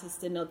 God wants us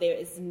to know there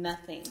is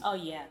nothing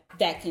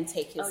that can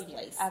take his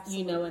place.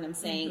 You know what I'm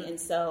saying? And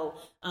so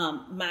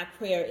my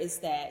prayer is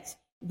that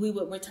we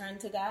would return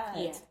to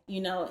God,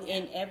 you know,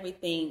 in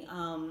everything.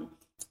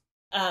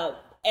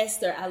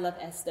 Esther, I love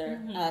Esther.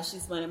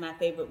 She's one of my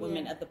favorite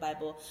women of the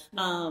Bible.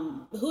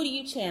 Who do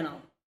you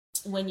channel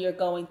when you're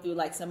going through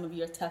like some of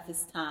your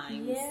toughest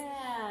times?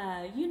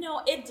 You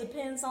know, it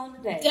depends on the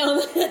day.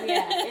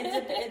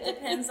 It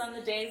depends on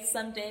the day.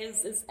 Some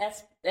days it's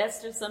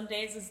Esther, some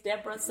days it's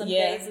Deborah, some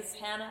days it's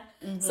Hannah,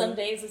 some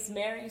days it's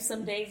Mary,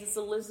 some days it's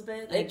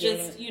Elizabeth. It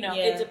just, you know,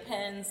 it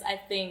depends, I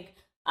think,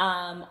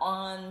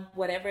 on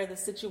whatever the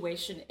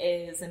situation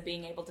is, and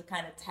being able to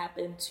kind of tap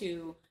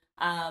into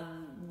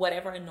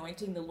whatever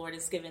anointing the Lord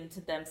has given to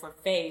them for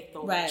faith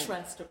or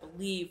trust or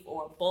belief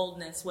or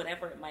boldness,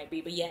 whatever it might be.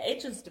 But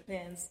it just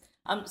depends.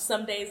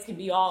 Some days can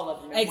be all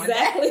of them.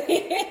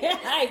 Exactly.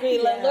 I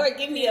agree. Lord,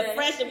 give me a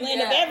fresh blend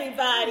of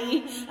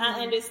everybody. I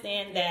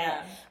understand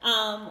that.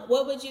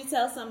 What would you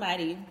tell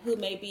somebody who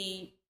may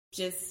be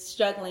just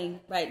struggling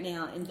right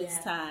now in this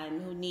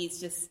time, who needs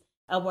just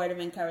a word of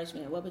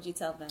encouragement? What would you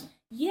tell them?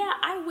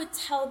 I would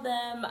tell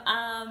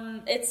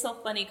them, it's so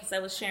funny because I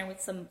was sharing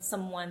with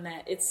someone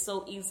that it's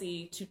so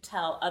easy to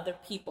tell other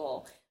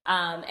people,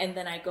 and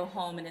then I go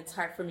home and it's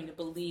hard for me to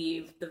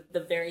believe the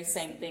very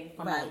same thing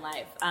for my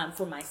life,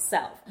 for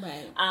myself.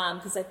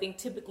 Because I think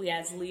typically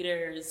as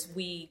leaders,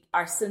 we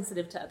are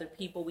sensitive to other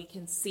people. We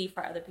can see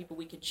for other people,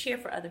 we can cheer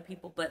for other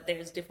people, but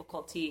there's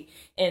difficulty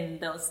in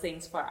those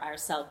things for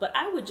ourselves. But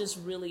I would just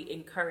really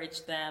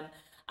encourage them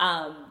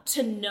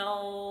to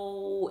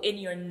know in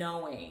your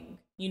knowing,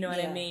 you know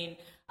what I mean?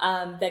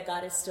 That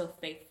God is still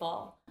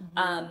faithful,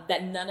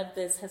 that none of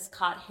this has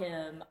caught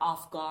him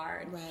off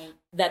guard,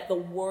 that the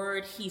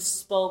word he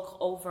spoke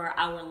over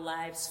our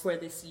lives for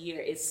this year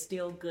is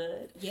still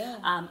good.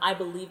 I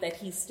believe that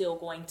he's still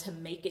going to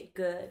make it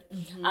good.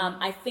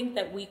 I think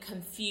that we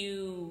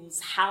confuse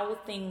how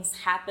things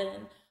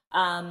happen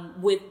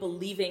with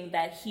believing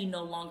that he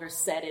no longer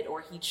said it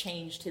or he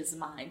changed his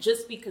mind.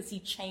 Just because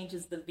he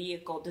changes the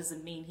vehicle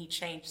doesn't mean he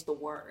changed the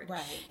word.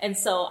 And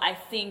so I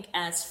think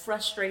as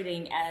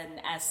frustrating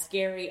and as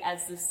scary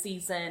as this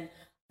season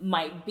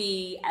might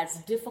be, as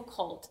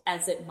difficult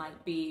as it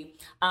might be,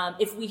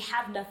 if we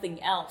have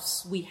nothing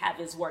else, we have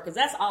his word, because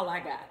that's all I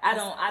got. I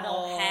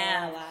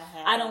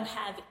don't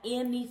have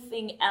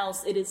anything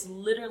else. It is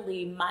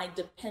literally my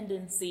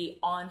dependency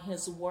on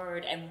his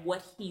word and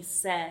what he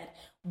said,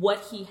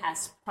 what he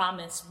has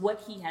promised, what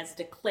he has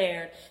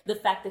declared, the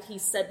fact that he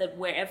said that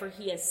wherever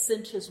he has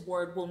sent his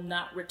word will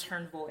not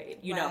return void,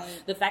 you know,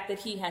 the fact that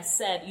he has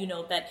said, you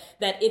know, that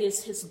it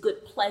is his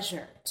good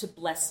pleasure to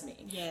bless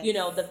me, you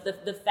know,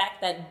 the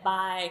fact that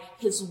by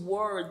his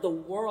word, the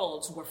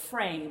worlds were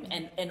framed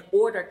and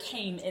order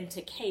came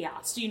into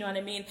chaos. Do you know what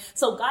I mean?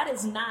 So God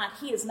is not,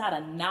 he is not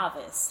a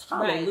novice.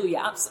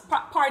 Hallelujah.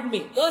 Pardon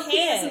me. Go ahead. He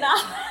is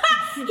not,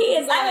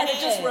 I had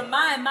to just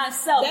remind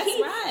myself,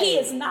 he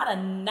is not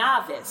a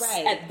novice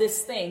at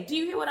this thing. Do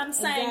you hear what I'm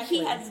saying?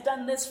 He has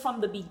done this from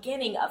the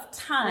beginning of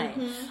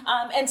time.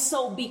 And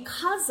so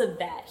because of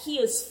that, he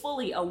is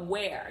fully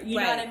aware. You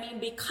know what I mean?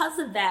 Because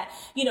of that,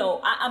 you know,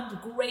 I'm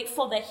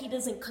grateful that he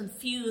doesn't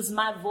confuse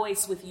my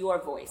voice with your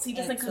voice. He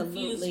doesn't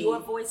confuse your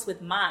voice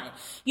with mine.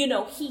 You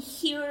know, he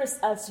hears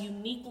us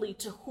uniquely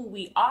to who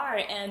we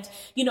are. And,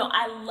 you know,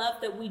 I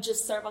love that we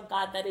just serve a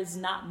God that is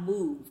not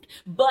moved,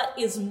 but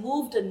is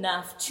moved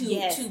enough to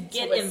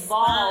get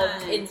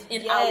involved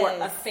in our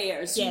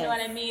affairs. affairs. You know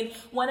what I mean?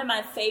 One of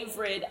my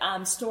favorite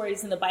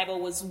stories in the Bible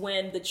was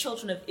when the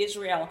children of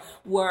Israel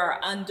were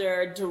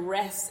under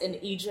duress in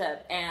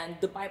Egypt, and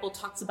the Bible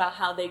talks about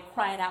how they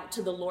cried out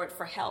to the Lord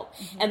for help.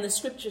 And the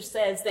scripture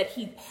says that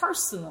he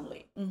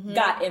personally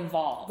got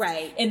involved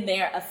in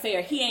their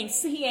affair. He ain't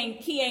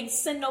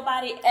send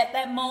nobody at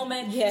that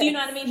moment. Do you know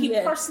what I mean? He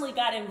personally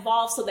got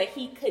involved so that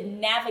he could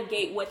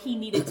navigate what he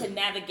needed to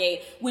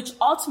navigate, which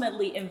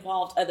ultimately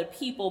involved other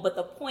people. But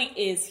the point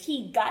is,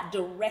 he got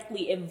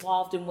directly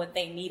involved in what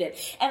they needed.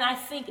 And I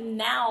think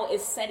now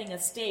is setting a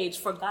stage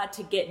for God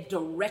to get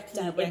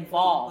directly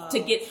involved, to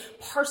get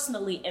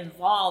personally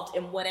involved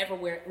in whatever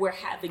we're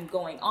having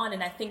going on.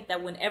 And I think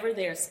that whenever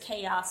there's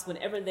chaos,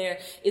 whenever there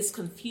is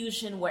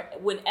confusion,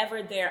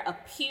 whenever there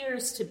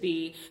appears to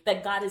be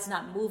that God is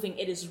not moving,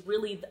 it is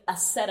really a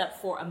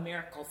setup for a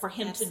miracle, for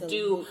him to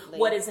do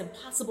what is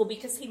impossible,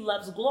 because he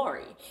loves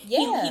glory.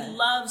 He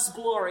loves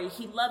glory.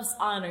 He loves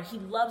honor. He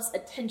loves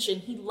attention.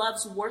 He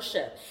loves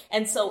worship.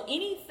 And so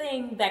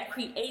anything that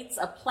creates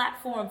a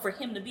platform for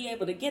him to be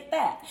able to get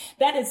that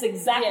is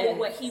exactly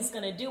what he's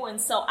going to do. And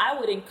so I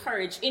would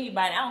encourage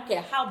anybody, I don't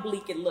care how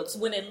bleak it looks,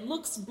 when it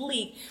looks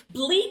bleak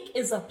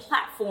is a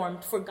platform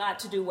for God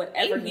to do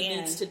whatever he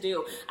needs to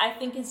do. I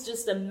think it's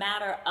just a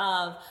matter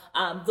of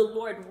the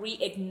Lord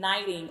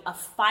reigniting a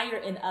fire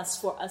in us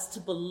for us to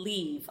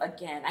believe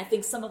again. I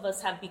think some of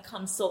us have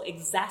become so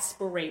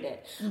exasperated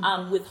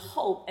with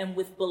hope and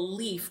with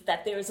belief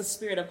that there is a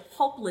spirit of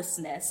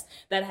hopelessness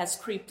that has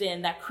creeped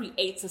in, that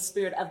creates a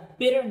spirit of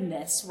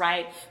bitterness,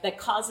 right? That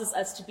causes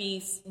us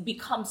to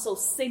become so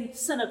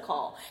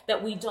cynical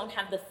that we don't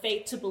have the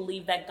faith to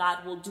believe that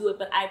God will do it.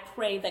 But I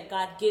pray that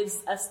God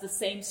gives us the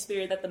same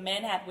spirit that the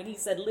man had when he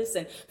said,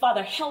 listen,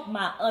 Father, help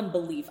my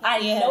unbelief. I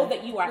know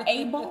that you are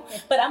able,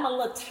 but I'm a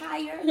little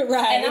tired.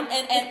 Right.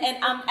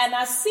 And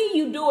I see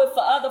you do it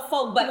for other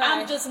folk, but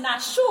I'm just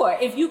not sure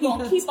if you're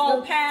going to keep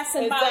on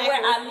passing by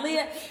where I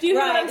live. Do you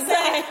know what I'm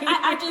saying?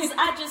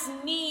 I just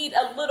need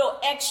a little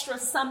extra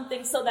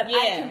something so that I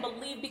can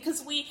believe,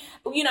 because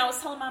I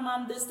was telling my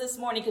mom this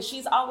morning, because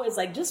she's always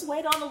like, just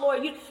wait on the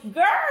Lord. Girl.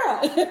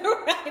 Right.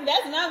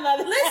 That's my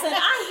mother. Listen,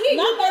 I hear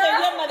you,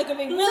 girl. Your mother could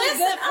be really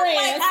good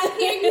friends. I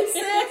hear you,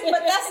 sis,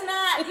 but that's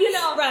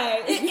not,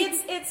 right.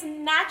 It's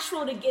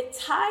natural to get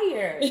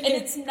tired and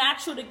it's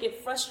natural to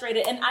get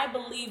frustrated. And I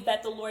believe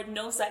that the Lord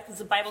knows that, because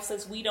the Bible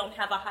says we don't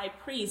have a high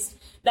priest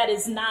that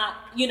is not,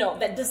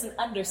 that doesn't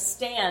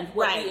understand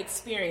what we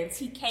experience.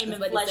 He came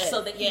in flesh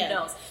so that he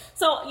knows.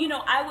 So,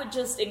 I would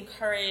just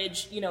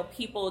encourage,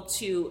 people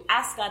to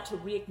ask God to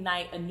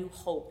reignite a new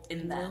hope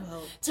in them,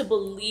 to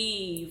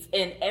believe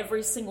in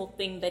every single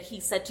thing that he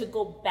said, to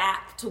go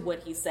back to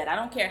what he said. I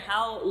don't care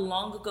how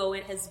long ago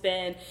it has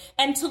been,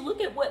 and to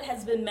look at what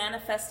has been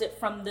manifested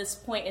from this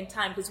point in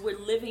time, because we're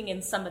living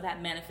in some of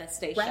that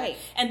manifestation. Right.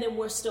 And then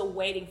we're still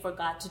waiting for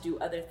God to do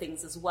other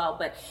things as well.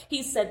 But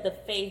he said the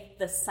faith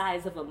the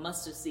size of a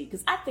mustard seed,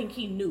 because I think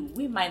he knew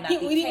we might not be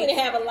We didn't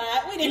have a lot.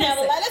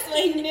 That's what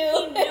he knew.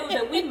 He knew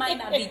that we might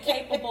not be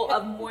capable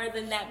of more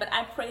than that. But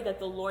I pray that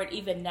the Lord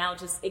even now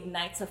just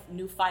ignites a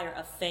new fire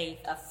of faith,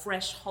 a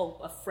fresh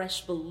hope, a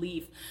fresh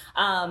belief,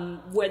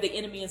 where the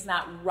enemy is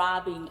not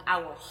robbing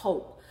our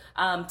hope.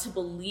 To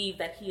believe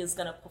that he is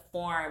going to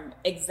perform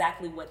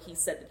exactly what he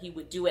said that he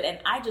would do it. And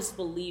I just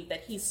believe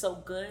that he's so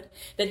good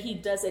that he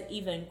does it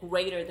even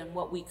greater than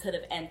what we could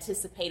have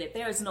anticipated.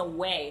 There is no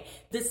way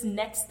this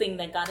next thing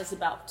that God is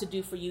about to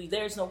do for you,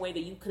 there's no way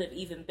that you could have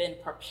even been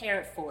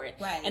prepared for it.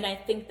 Right. And I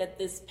think that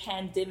this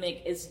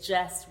pandemic is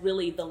just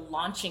really the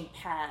launching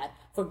pad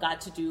for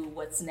God to do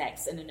what's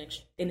next in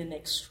an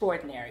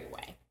extraordinary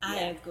way. I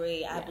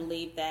agree. I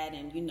believe that.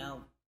 And,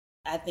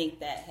 I think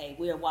that, hey,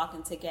 we are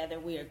walking together,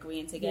 we are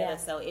agreeing together,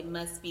 so it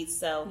must be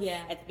so.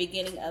 At the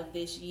beginning of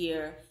this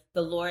year,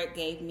 the Lord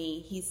gave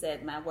me, he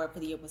said, my word for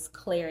the year was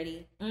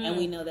clarity. And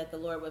we know that the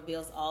Lord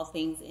reveals all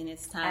things in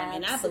his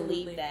time. Absolutely. And I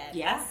believe that.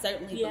 I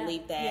certainly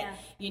believe that.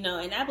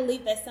 And I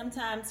believe that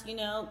sometimes,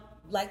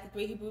 like the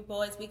 3 Hebrew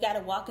boys, we got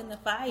to walk in the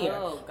fire.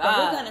 Oh, God. But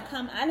we're going to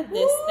come out of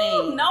this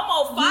thing. No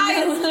more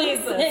fire,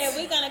 Jesus.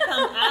 We're going to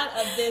come out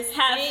of this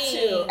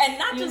thing. And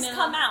not just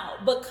come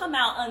out, but come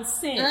out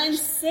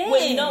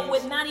unsinged.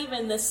 With not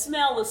even the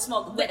smell of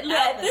smoke. But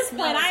at this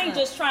point, I ain't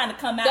just trying to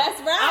come out. That's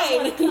right. I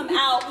want to come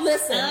out,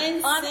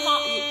 listen,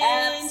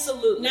 unsinged.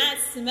 Absolutely. Not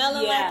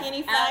smelling like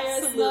any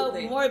fire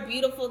smoke. More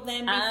beautiful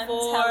than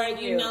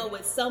before,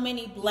 with so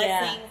many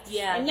blessings.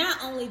 And not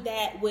only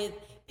that, with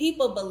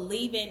people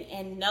believing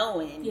and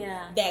knowing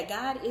that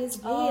God is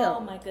real. Oh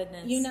my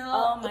goodness.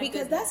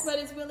 Because that's what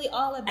it's really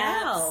all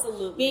about.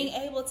 Absolutely. Being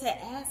able to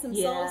add some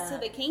souls to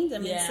the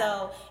kingdom. And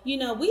so,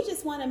 we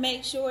just want to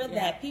make sure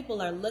that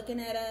people are looking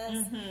at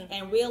us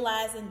and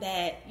realizing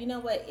that,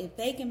 if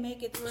they can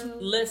make it through.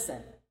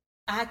 Listen.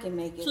 I can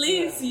make it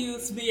Please through.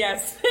 use me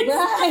as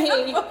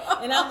Right.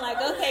 And I'm like,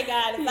 okay,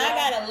 God, if I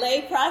got to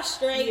lay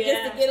prostrate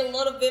just to get a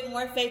little bit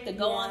more faith to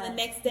go on the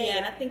next day.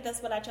 And I think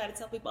that's what I try to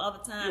tell people all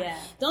the time.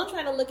 Don't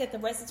try to look at the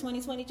rest of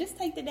 2020. Just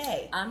take the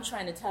day. I'm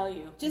trying to tell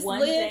you. Just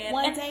live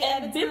one day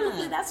at a time.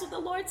 Biblically, that's what the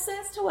Lord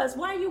says to us.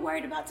 Why are you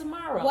worried about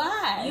tomorrow?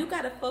 Why? You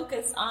got to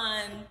focus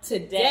on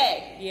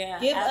today. Yeah,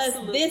 give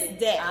absolutely. us this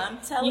day. I'm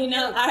telling you.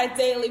 Our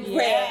daily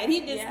bread.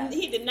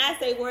 He did not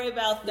say worry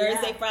about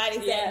Thursday, Friday,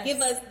 Saturday. Give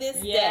us this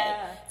day.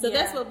 So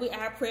that's what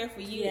our prayer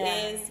for you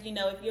is.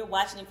 If you're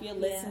watching, if you're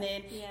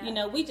listening,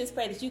 we just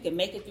pray that you can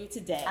make it through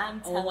today on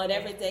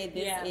whatever day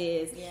this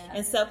is.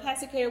 And so,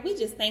 Pastor Carrie, we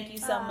just thank you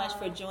so much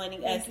for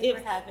joining us. We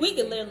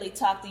could literally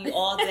talk to you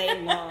all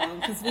day long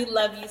because we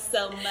love you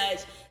so much.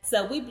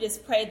 So we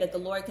just pray that the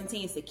Lord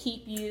continues to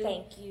keep you.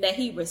 Thank you. That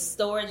He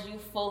restores you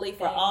fully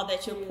for all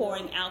that you're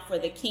pouring out for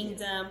the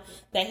kingdom.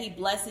 That He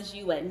blesses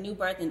you at New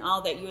Birth and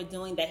all that you're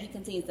doing. That He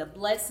continues to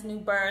bless New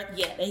Birth.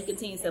 That He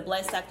continues to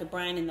bless Dr.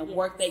 Brian and the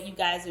work that you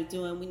guys are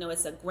doing. We know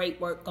it's a great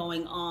work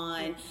going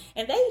on.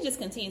 And that He just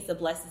continues to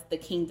bless the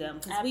kingdom.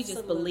 Because we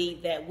just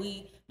believe that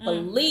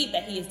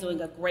that He is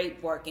doing a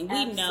great work. And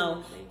we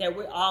know that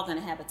we're all going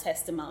to have a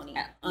testimony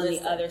on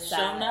the other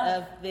side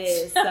of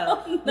this.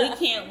 So we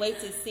can't wait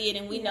to see it.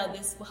 And we know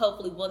this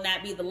hopefully will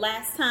not be the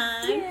last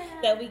time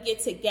that we get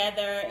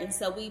together. And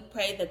so we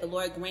pray that the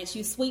Lord grants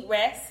you sweet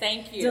rest.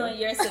 Thank you. During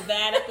your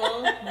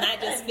sabbatical, not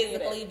just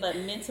physically, but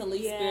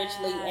mentally,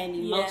 spiritually, and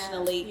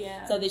emotionally,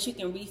 so that you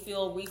can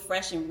refuel,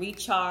 refresh, and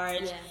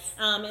recharge.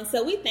 And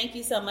so we thank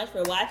you so much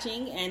for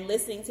watching and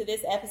listening to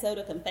this episode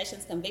of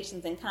Confessions,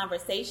 Convictions, and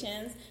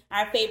Conversations.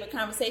 Our favorite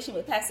conversation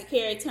with Pastor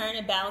Carrie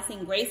Turner,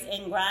 balancing grace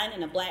and grind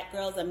in a Black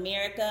girl's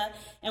America.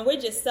 And we're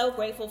just so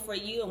grateful for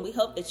you. And we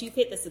hope that you've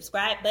hit the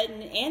subscribe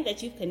button and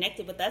that you've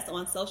connected with us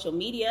on social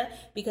media.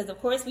 Because, of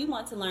course, we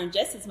want to learn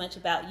just as much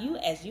about you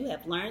as you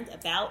have learned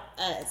about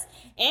us.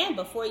 And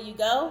before you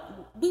go,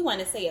 we want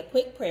to say a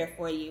quick prayer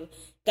for you.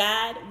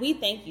 God, we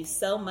thank you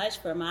so much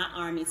for my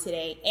army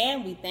today,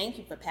 and we thank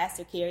you for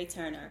Pastor Carrie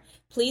Turner.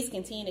 Please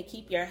continue to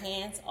keep your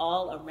hands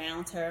all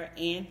around her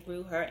and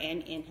through her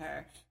and in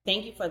her.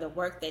 Thank you for the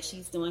work that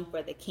she's doing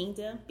for the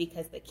kingdom,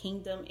 because the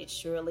kingdom is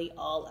surely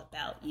all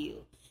about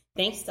you.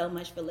 Thanks so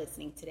much for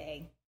listening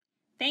today.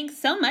 Thanks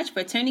so much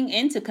for tuning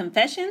in to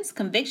Confessions,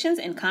 Convictions,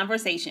 and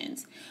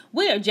Conversations.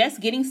 We are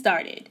just getting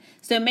started,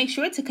 so make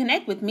sure to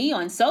connect with me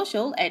on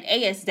social at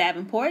AS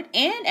Davenport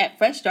and at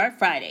Fresh Start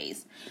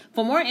Fridays.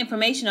 For more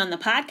information on the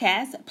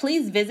podcast,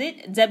 please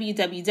visit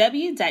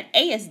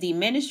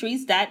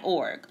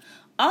www.asdministries.org.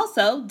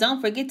 Also,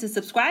 don't forget to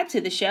subscribe to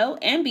the show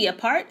and be a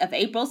part of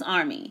April's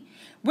Army.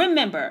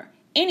 Remember,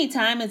 any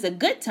time is a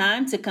good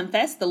time to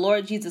confess the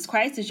Lord Jesus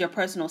Christ as your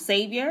personal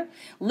Savior,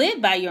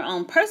 live by your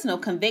own personal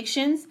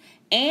convictions,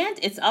 and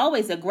it's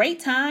always a great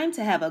time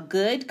to have a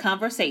good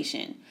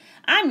conversation.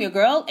 I'm your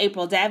girl,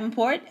 April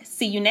Davenport.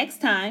 See you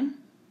next time.